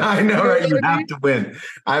thing. I know, right? You have to win.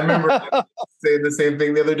 I remember saying the same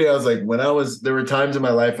thing the other day. I was like, there were times in my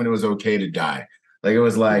life when it was okay to die. Like, it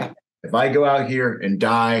was like, if I go out here and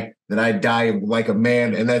die, then I die like a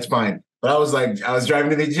man, and that's fine. But I was driving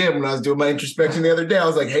to the gym when I was doing my introspection the other day. I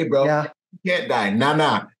was like, hey, bro, you can't die.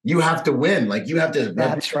 Nah. You have to win. Like, you have to.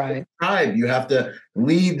 That's right. Tribe. You have to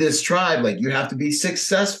lead this tribe. Like, you have to be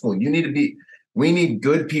successful. We need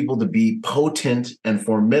good people to be potent and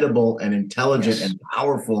formidable and intelligent and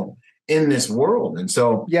powerful in this world. And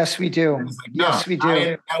so, yes, we do. Yes, we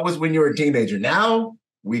do. That was when you were a teenager. Now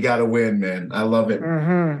we got to win, man. I love it.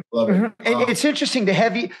 Mm-hmm. Love it. It's interesting. The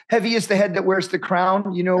heavy is the head that wears the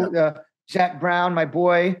crown. Zach Brown, my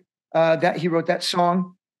boy, that he wrote that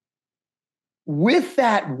song. With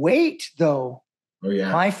that weight, though,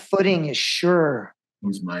 my footing is sure.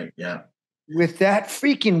 Who's Mike? Yeah. With that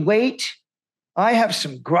freaking weight, I have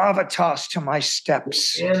some gravitas to my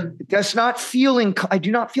steps. It does not feel I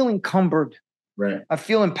do not feel encumbered. Right. I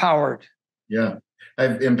feel empowered. Yeah.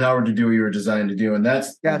 I'm empowered to do what you were designed to do. And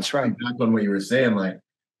that's right. Back on what you were saying, like,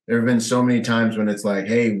 there have been so many times when it's like,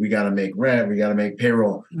 hey, we got to make rent. We got to make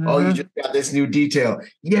payroll. Mm-hmm. Oh, you just got this new detail.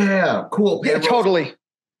 Yeah, cool. Yeah, totally.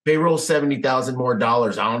 Payroll $70,000 more.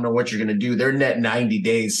 I don't know what you're going to do. They're net 90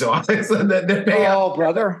 days. So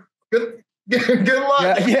brother. Good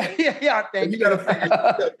luck. Yeah. Thank you. You got to figure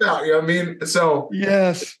that out. You know what I mean? So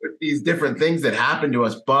yes, these different things that happen to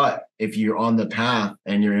us. But if you're on the path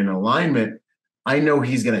and you're in alignment, I know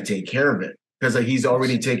he's going to take care of it because he's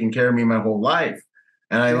already taken care of me my whole life.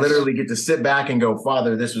 And I literally get to sit back and go,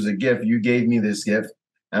 Father, this was a gift. You gave me this gift,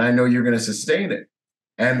 and I know you're going to sustain it.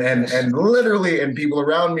 And literally, and people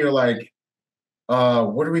around me are like,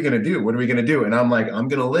 what are we going to do? What are we going to do? And I'm like, I'm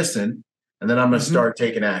going to listen, and then I'm going to start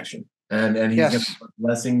taking action. And he's going to start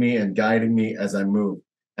blessing me and guiding me as I move.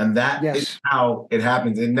 And that is how it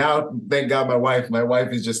happens. And now, thank God, my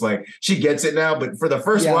wife is just like, she gets it now. But for the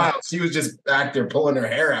first while, she was just back there pulling her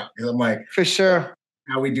hair out. Because I'm like, for sure.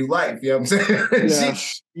 How we do life. You know what I'm saying?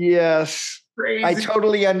 Yes. Crazy. I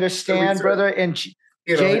totally understand, brother. And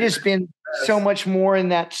Jade has been so much more in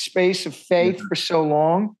that space of faith for so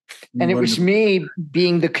long. And it was me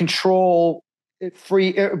being the control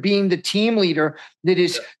being the team leader that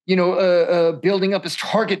is, building up his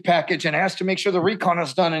target package and has to make sure the recon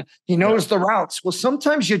is done and he knows the routes. Well,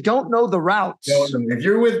 sometimes you don't know the routes. If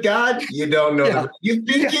you're with God, you don't know. You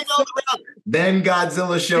think you know the route. Then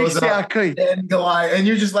Godzilla shows up. Then Goliath, and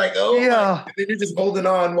you're just like, and then you're just holding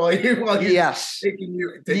on while you're taking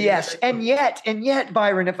you. And yet,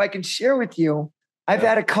 Byron, if I can share with you, I've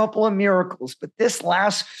had a couple of miracles, but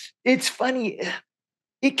it's funny.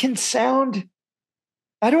 It can sound.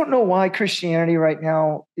 I don't know why Christianity right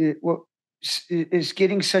now is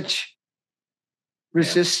getting such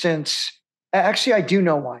resistance. Actually, I do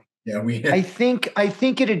know why. Yeah, I think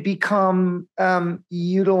it had become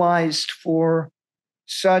utilized for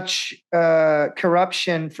such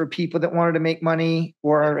corruption for people that wanted to make money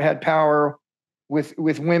or had power with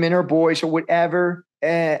women or boys or whatever.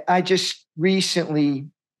 I just recently,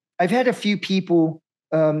 I've had a few people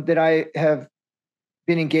that I have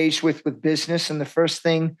been engaged with business, and the first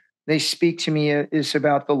thing they speak to me is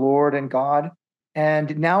about the Lord and God.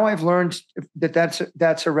 And now I've learned that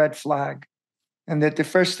that's a red flag, and that the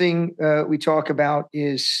first thing we talk about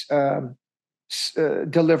is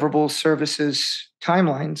deliverables, services,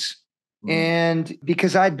 timelines. Mm. And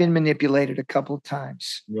because I'd been manipulated a couple of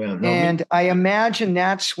times, I imagine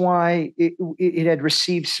that's why it had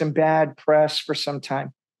received some bad press for some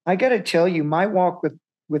time. I got to tell you, my walk with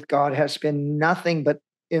God has been nothing but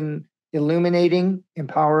illuminating,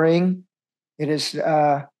 empowering. It is.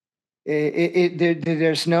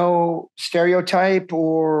 There's no stereotype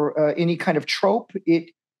or any kind of trope.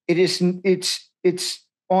 It's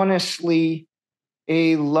honestly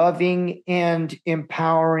a loving and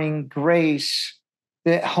empowering grace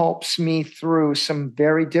that helps me through some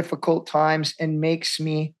very difficult times and makes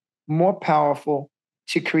me more powerful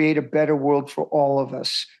to create a better world for all of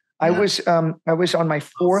us. Yeah. I was on my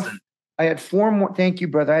fourth. I had 4 more. Thank you,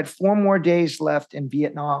 brother. I had 4 more days left in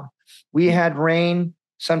Vietnam. We had rain,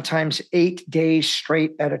 sometimes 8 days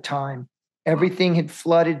straight at a time. Everything had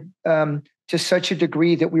flooded to such a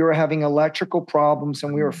degree that we were having electrical problems,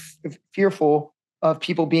 and we were fearful of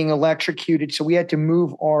people being electrocuted. So we had to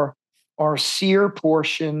move our our SERE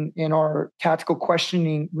portion in our tactical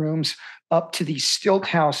questioning rooms up to these stilt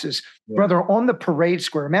houses, brother, on the parade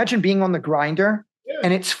square. Imagine being on the grinder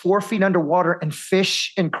and it's 4 feet underwater and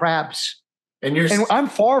fish and crabs. And I'm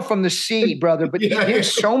far from the sea, brother, but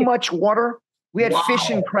there's so much water. We had fish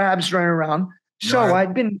and crabs running around. So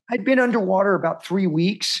I'd been underwater about 3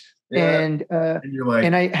 weeks, and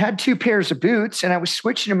I had 2 pairs of boots, and I was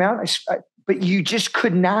switching them out. But you just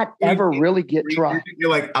could not ever really get dry. You're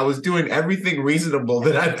like, I was doing everything reasonable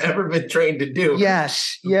that I've ever been trained to do.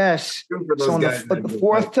 Yes. So on the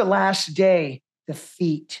fourth to last day, the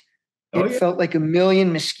feet. It felt like a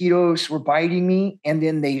million mosquitoes were biting me, and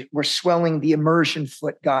then they were swelling. The immersion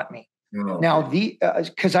foot got me. Now,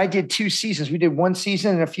 because I did 2 seasons. We did 1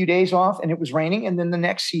 season and a few days off, and it was raining, and then the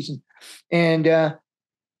next season. And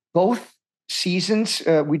both seasons,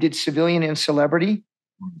 we did civilian and celebrity.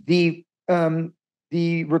 The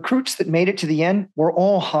recruits that made it to the end were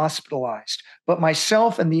all hospitalized. But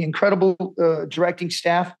myself and the incredible directing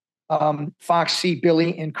staff, Foxy,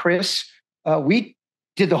 Billy, and Chris, we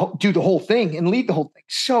do the whole thing and lead the whole thing.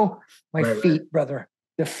 So my feet, brother,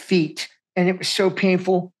 the feet. And it was so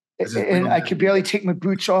painful. And I could barely take my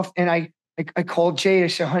boots off. And I called Jay. I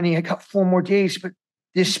said, honey, I got 4 more days, but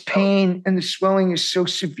this pain and the swelling is so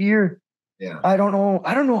severe. Yeah. I don't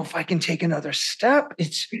know if I can take another step.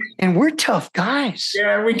 And we're tough guys.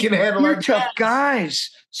 Yeah, we can handle We're tough guys.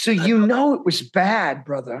 So it was bad,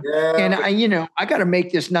 brother. Yeah, and I got to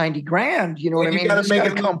make this 90 grand. You know what I mean? You got to make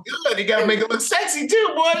it look good. You got to make it look sexy too,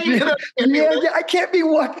 boy. I can't be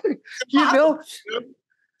walking,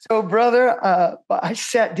 So, brother, I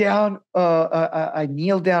sat down. I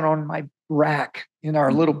kneeled down on my rack in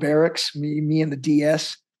our little barracks, me and the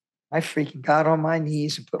DS. I freaking got on my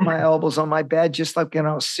knees and put my elbows on my bed, just like when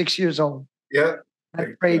I was 6 years old. Yeah. I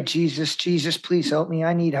prayed, Jesus, please help me.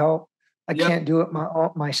 I need help. I can't do it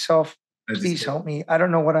myself. Please help me. I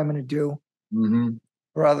don't know what I'm going to do. Mm-hmm.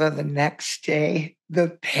 Brother, the next day,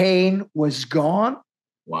 the pain was gone.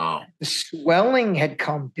 Wow. The swelling had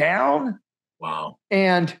come down. Wow.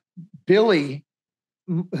 And Billy,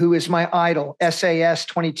 who is my idol, SAS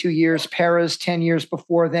 22 years, Paras 10 years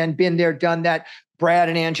before then, been there, done that. Brad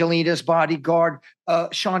and Angelina's bodyguard,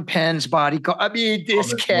 Sean Penn's bodyguard. I mean,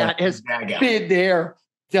 this cat has been there,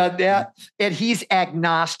 done that. And he's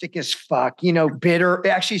agnostic as fuck, bitter.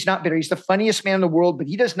 Actually, he's not bitter. He's the funniest man in the world, but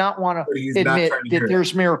he does not want to admit that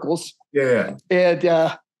there's miracles. Yeah.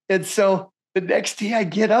 And so the next day I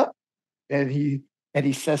get up and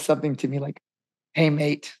he says something to me like, hey,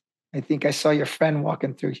 mate, I think I saw your friend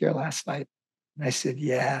walking through here last night. And I said,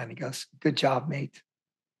 yeah. And he goes, good job, mate.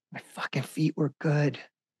 My fucking feet were good.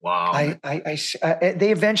 Wow.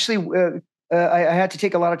 They eventually, I had to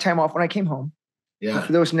take a lot of time off when I came home. Yeah. But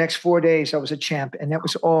for those next 4 days, I was a champ. And that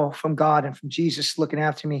was all from God and from Jesus looking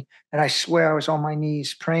after me. And I swear I was on my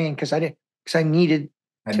knees praying because I needed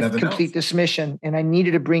to complete this mission. And I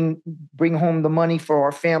needed to bring home the money for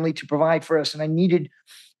our family to provide for us. And I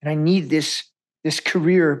need this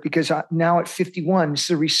career because now at 51, it's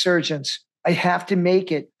a resurgence. I have to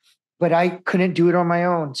make it. But I couldn't do it on my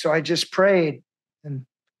own. So I just prayed. And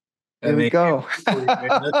there we go. That's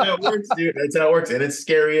how it works, dude. That's how it works. And it's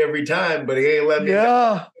scary every time, but he ain't letting me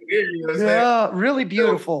down. Really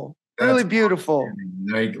beautiful. Really beautiful.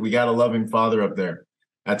 We got a loving father up there.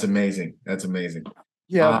 That's amazing.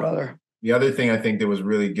 Yeah, brother. The other thing I think that was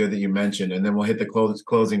really good that you mentioned, and then we'll hit the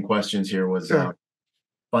closing questions here, was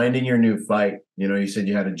finding your new fight. You said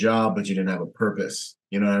you had a job, but you didn't have a purpose.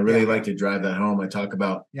 I really like to drive that home. I talk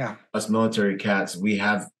about us military cats. We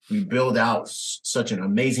build out such an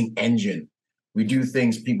amazing engine. We do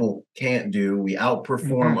things people can't do. We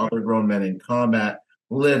outperform other grown men in combat,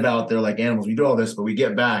 live out there like animals. We do all this, but we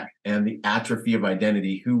get back, and the atrophy of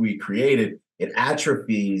identity, who we created, it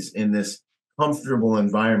atrophies in this comfortable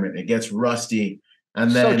environment. It gets rusty.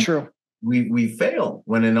 And then so true. We fail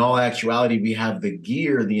when in all actuality, we have the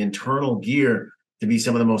gear, the internal gear to be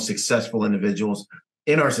some of the most successful individuals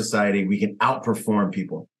in our society. We can outperform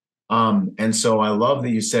people. And so I love that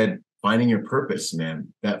you said finding your purpose,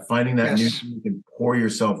 man, that finding that new thing you can pour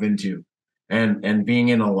yourself into and being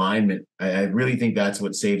in alignment. I really think that's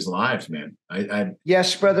what saves lives, man.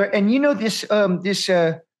 Yes, brother. And this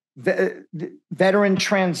veteran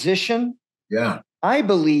transition. Yeah. I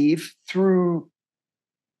believe through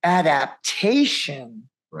adaptation,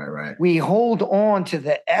 right, we hold on to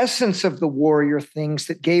the essence of the warrior things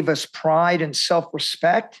that gave us pride and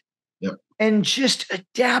self-respect, and just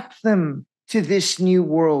adapt them to this new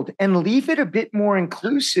world and leave it a bit more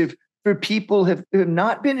inclusive for people who have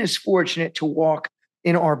not been as fortunate to walk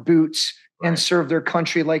in our boots and serve their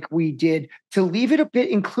country like we did, to leave it a bit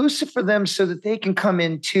inclusive for them so that they can come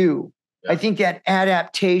in too. I think that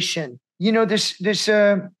adaptation, this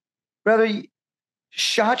brother,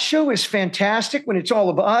 SHOT Show is fantastic when it's all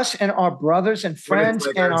of us and our brothers and friends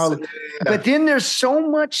but then there's so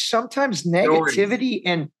much sometimes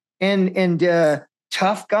negativity and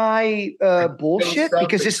tough guy bullshit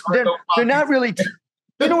because they're not really,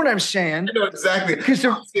 you know what I'm saying? I know exactly. Because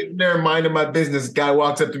they're sitting there minding my business. Guy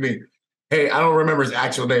walks up to me. Hey, I don't remember his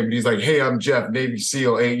actual name, but he's like, hey, I'm Jeff, Navy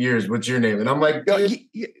SEAL, 8 years. What's your name? And I'm like,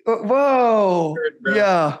 whoa.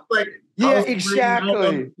 Yeah. Like, yeah,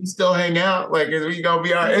 exactly. We still hang out. Like, is we gonna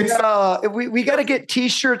be all right? We got to get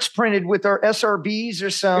T-shirts printed with our SRBs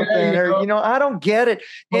or something, I don't get it.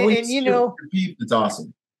 It's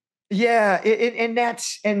awesome. Yeah, and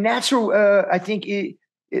that's where I think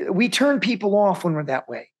we turn people off when we're that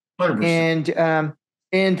way, 100%.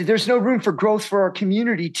 And there's no room for growth for our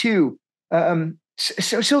community too.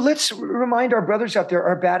 So let's remind our brothers out there,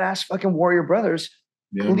 our badass fucking warrior brothers,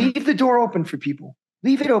 leave the door open for people.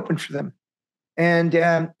 Leave it open for them. And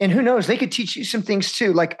who knows, they could teach you some things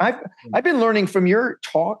too. Like I've been learning from your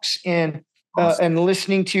talks and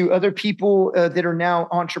listening to other people that are now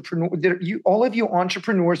entrepreneurs, all of you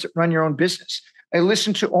entrepreneurs that run your own business. I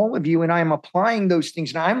listen to all of you and I am applying those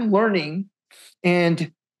things and I'm learning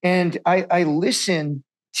and I listen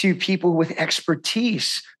to people with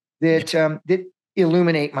expertise that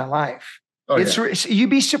illuminate my life. You'd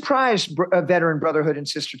be surprised, veteran brotherhood and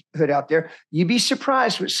sisterhood out there. You'd be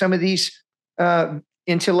surprised with some of these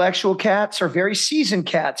intellectual cats or very seasoned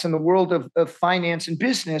cats in the world of finance and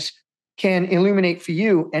business can illuminate for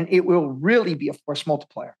you, and it will really be a force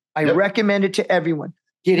multiplier. I recommend it to everyone.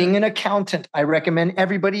 Getting an accountant. I recommend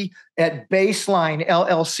everybody at Baseline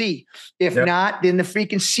LLC. If not, then the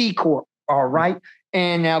freaking C Corp. All right.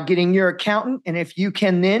 And now getting your accountant. And if you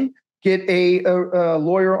can then get a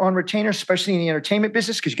lawyer on retainer, especially in the entertainment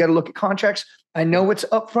business, because you got to look at contracts. I know it's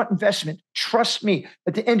upfront investment. Trust me,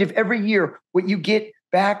 at the end of every year, what you get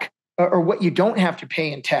back or what you don't have to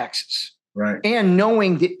pay in taxes. Right. And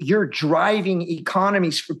knowing that you're driving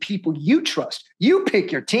economies for people you trust. You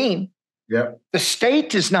pick your team. Yep. The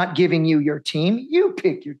state is not giving you your team. You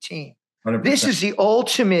pick your team. 100%. This is the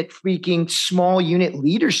ultimate freaking small unit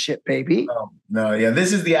leadership, baby. No,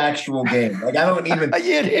 this is the actual game. Like, I don't even.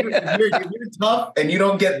 If you're tough and you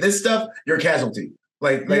don't get this stuff, you're a casualty.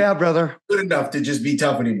 Like yeah, brother. Good enough to just be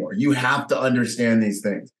tough anymore. You have to understand these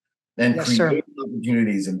things and create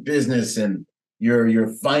opportunities in business and your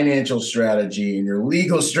financial strategy and your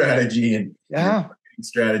legal strategy and your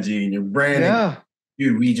strategy and your branding. Yeah.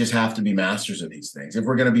 Dude, we just have to be masters of these things if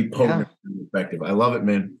we're going to be potent and effective. I love it,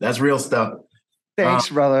 man. That's real stuff. Thanks,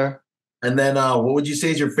 brother. And then what would you say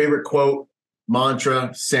is your favorite quote, mantra,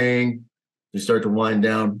 saying to start to wind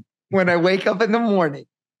down? When I wake up in the morning,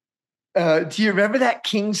 do you remember that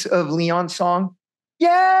Kings of Leon song?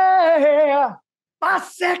 Yeah, my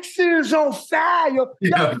sex is on fire.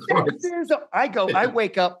 Yeah, I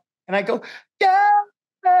wake up and I go, yeah,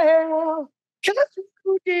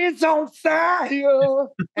 is on fire.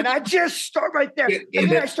 And I just start right there.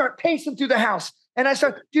 And then I start pacing through the house. And I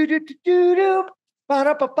start do-do-do-do-do.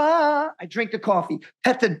 Ba-da-ba-ba. I drink the coffee,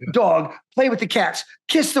 pet the dog, play with the cats,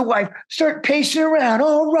 kiss the wife, start pacing around.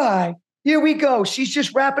 All right, here we go. She's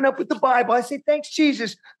just wrapping up with the Bible. I say, thanks,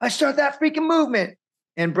 Jesus. I start that freaking movement.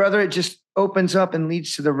 And brother, it just opens up and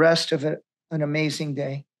leads to the rest of it. An amazing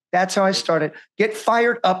day. That's how I started. Get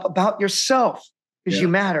fired up about yourself because you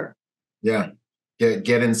matter. Yeah.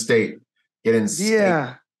 Get in state. Get in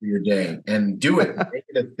state for your day and do it. Make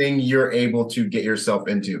it a thing you're able to get yourself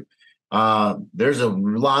into. There's a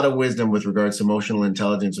lot of wisdom with regards to emotional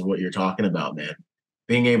intelligence of what you're talking about, man.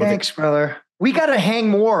 Being able Thanks, brother. We got to hang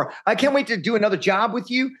more. I can't wait to do another job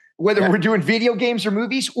with you, whether we're doing video games or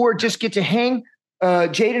movies or just get to hang.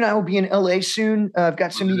 Jade and I will be in LA soon. I've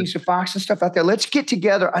got some meetings with Fox and stuff out there. Let's get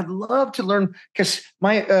together. I'd love to learn because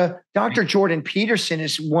my Dr. Jordan Peterson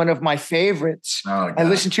is one of my favorites. I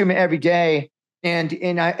listen to him every day,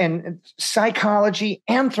 and psychology,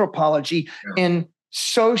 anthropology, and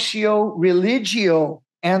socio-religio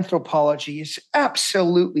anthropology is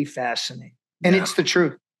absolutely fascinating, and it's the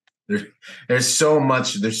truth. There's so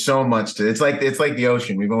much to it's like the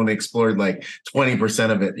ocean. We've only explored like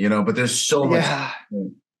 20% of it, but there's so much.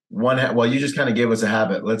 Well, you just kind of gave us a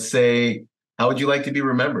habit. Let's say, how would you like to be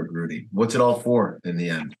remembered, Rudy? What's it all for in the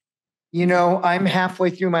end? I'm halfway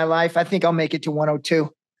through my life. I think I'll make it to 102. You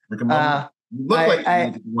look like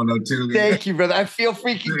 102. Thank you, brother. I feel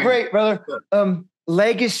freaking great, brother.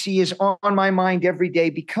 Legacy is on my mind every day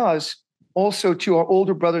because also to our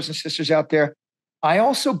older brothers and sisters out there, I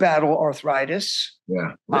also battle arthritis.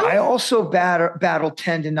 Yeah. Really? I also battle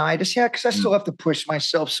tendonitis. Yeah, because I still have to push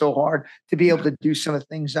myself so hard to be able to do some of the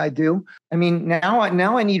things I do. I mean, now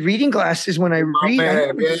I need reading glasses when I read.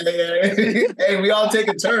 Yeah. Hey, we all take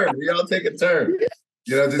a turn. You know,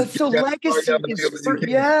 just so legacy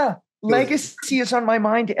legacy is on my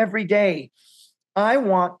mind every day. I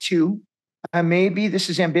want to, maybe this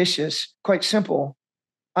is ambitious, quite simple.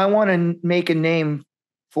 I want to make a name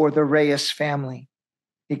for the Reyes family,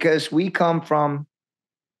 because we come from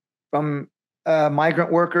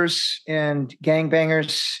migrant workers and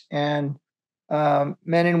gangbangers and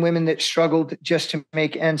men and women that struggled just to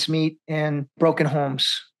make ends meet in broken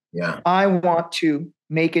homes. Yeah. I want to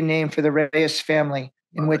make a name for the Reyes family,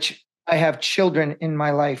 in which I have children in my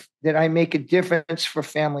life, that I make a difference for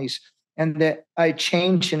families, and that I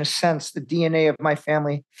change, in a sense, the DNA of my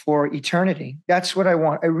family for eternity. That's what I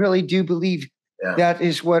want. I really do believe that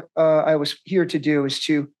is what I was here to do, is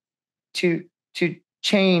to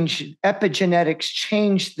change epigenetics,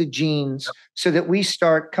 change the genes, so that we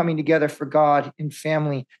start coming together for God in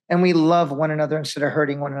family, and we love one another instead of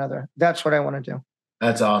hurting one another. That's what I want to do.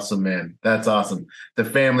 That's awesome, man. That's awesome. The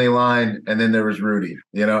family line, and then there was Rudy,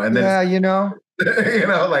 you know, and then you know,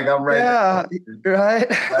 like I'm right. Yeah,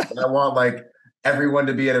 right. I want like everyone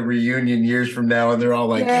to be at a reunion years from now, and they're all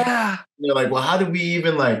like, they're like, well, how did we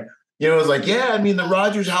even like, you know, it was like, I mean, the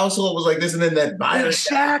Rodgers household was like this, and then that Byron.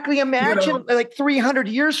 Exactly. Imagine like 300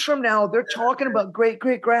 years from now, they're talking about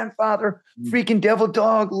great-great-grandfather, freaking devil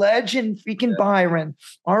dog legend, freaking Byron,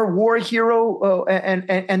 our war hero,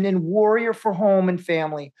 and then warrior for home and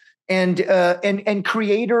family, and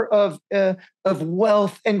creator of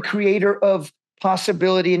wealth, and creator of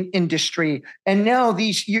possibility in industry. And now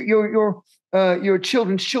these your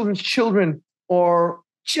children's children are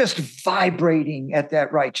just vibrating at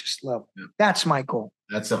that righteous level. Yeah. That's my goal.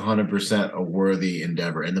 That's 100% a worthy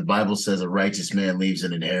endeavor. And the Bible says a righteous man leaves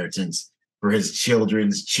an inheritance for his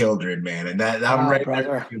children's children, man. And that I'm right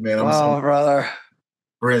there with you, man. Brother.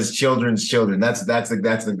 For his children's children. That's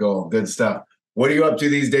the goal. Good stuff. What are you up to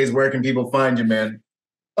these days? Where can people find you, man?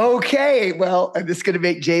 Okay, well, this is going to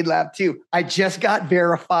make Jade laugh too. I just got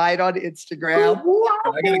verified on Instagram.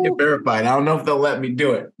 I got to get verified. I don't know if they'll let me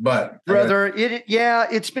do it, but brother,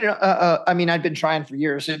 it's been. I mean, I've been trying for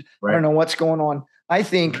years. I don't know what's going on. I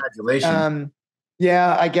think. Congratulations.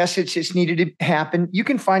 I guess it's just needed to happen. You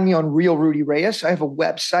can find me on Real Rudy Reyes. I have a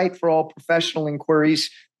website for all professional inquiries,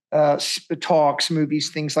 talks,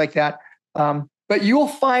 movies, things like that. But you'll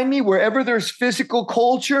find me wherever there's physical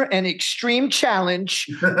culture and extreme challenge.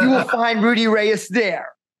 You will find Rudy Reyes there.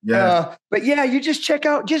 Yeah. But you just check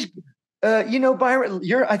out. Byron.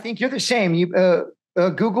 I think you're the same. You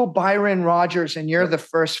Google Byron Rodgers, and you're the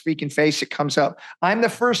first freaking face that comes up. I'm the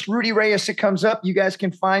first Rudy Reyes that comes up. You guys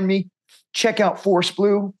can find me. Check out Force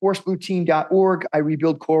Blue, forceblueteam.org. I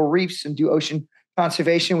rebuild coral reefs and do ocean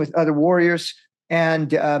conservation with other warriors.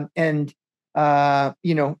 And a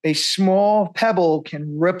small pebble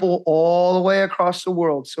can ripple all the way across the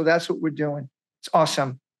world. So that's what we're doing. It's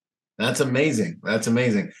awesome. That's amazing.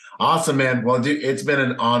 Awesome, man. Well, dude, it's been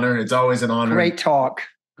an honor. It's always an honor. Great talk.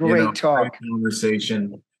 Great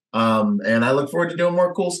conversation. And I look forward to doing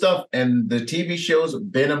more cool stuff. And the TV show's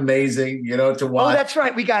been amazing, to watch. Oh, that's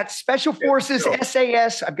right. We got Special Forces,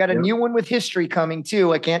 SAS. I've got a new one with history coming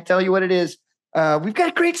too. I can't tell you what it is. We've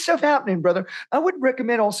got great stuff happening, brother. I would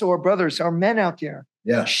recommend also our brothers, our men out there.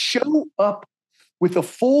 Yeah. Show up with a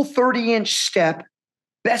full 30-inch step,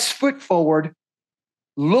 best foot forward,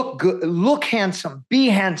 look good, look handsome,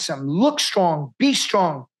 look strong, be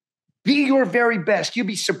your very best. You'll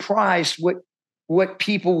be surprised what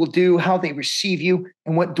people will do, how they receive you,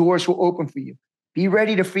 and what doors will open for you. Be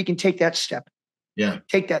ready to freaking take that step. Yeah.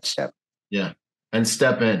 Take that step. Yeah. And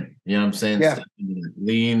step in. You know what I'm saying? Yeah. Step into that.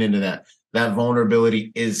 Lean into that. That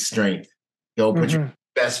vulnerability is strength. Go put your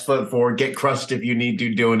best foot forward. Get crushed if you need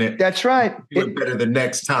to doing it. That's right. Do it better the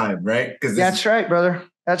next time, right? That's right, brother.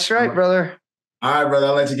 That's right, brother. All right, brother.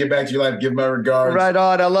 I'll let you get back to your life. Give my regards. Right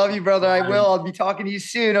on. I love you, brother. I will. I'll be talking to you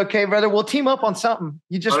soon. Okay, brother. We'll team up on something.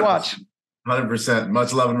 You just 100%. Watch. 100%.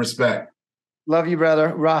 Much love and respect. Love you,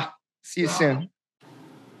 brother. Rah. See you soon.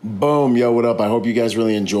 Boom. Yo, what up? I hope you guys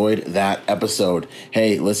really enjoyed that episode.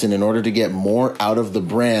 Hey, listen, in order to get more out of the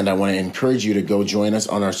brand, I want to encourage you to go join us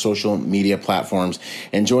on our social media platforms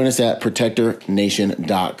and join us at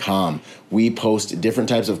protectornation.com. We post different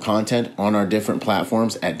types of content on our different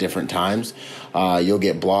platforms at different times. You'll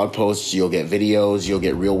get blog posts, you'll get videos, you'll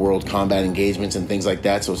get real world combat engagements and things like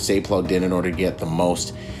that. So stay plugged in order to get the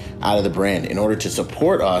most out of the brand. In order to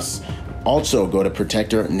support us, also go to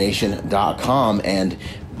protectornation.com and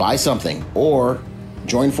buy something or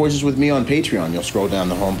join forces with me on Patreon. You'll scroll down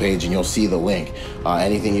the homepage and you'll see the link.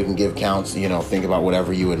 Anything you can give counts. Think about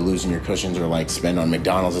whatever you would lose in your cushions or like spend on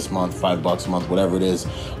McDonald's this month, $5 a month, whatever it is.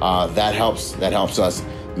 That helps us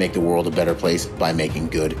make the world a better place by making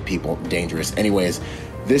good people dangerous. Anyways,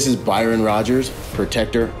 this is Byron Rodgers,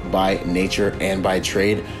 protector by nature and by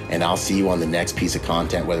trade, and I'll see you on the next piece of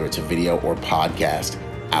content, whether it's a video or podcast.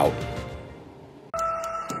 Out.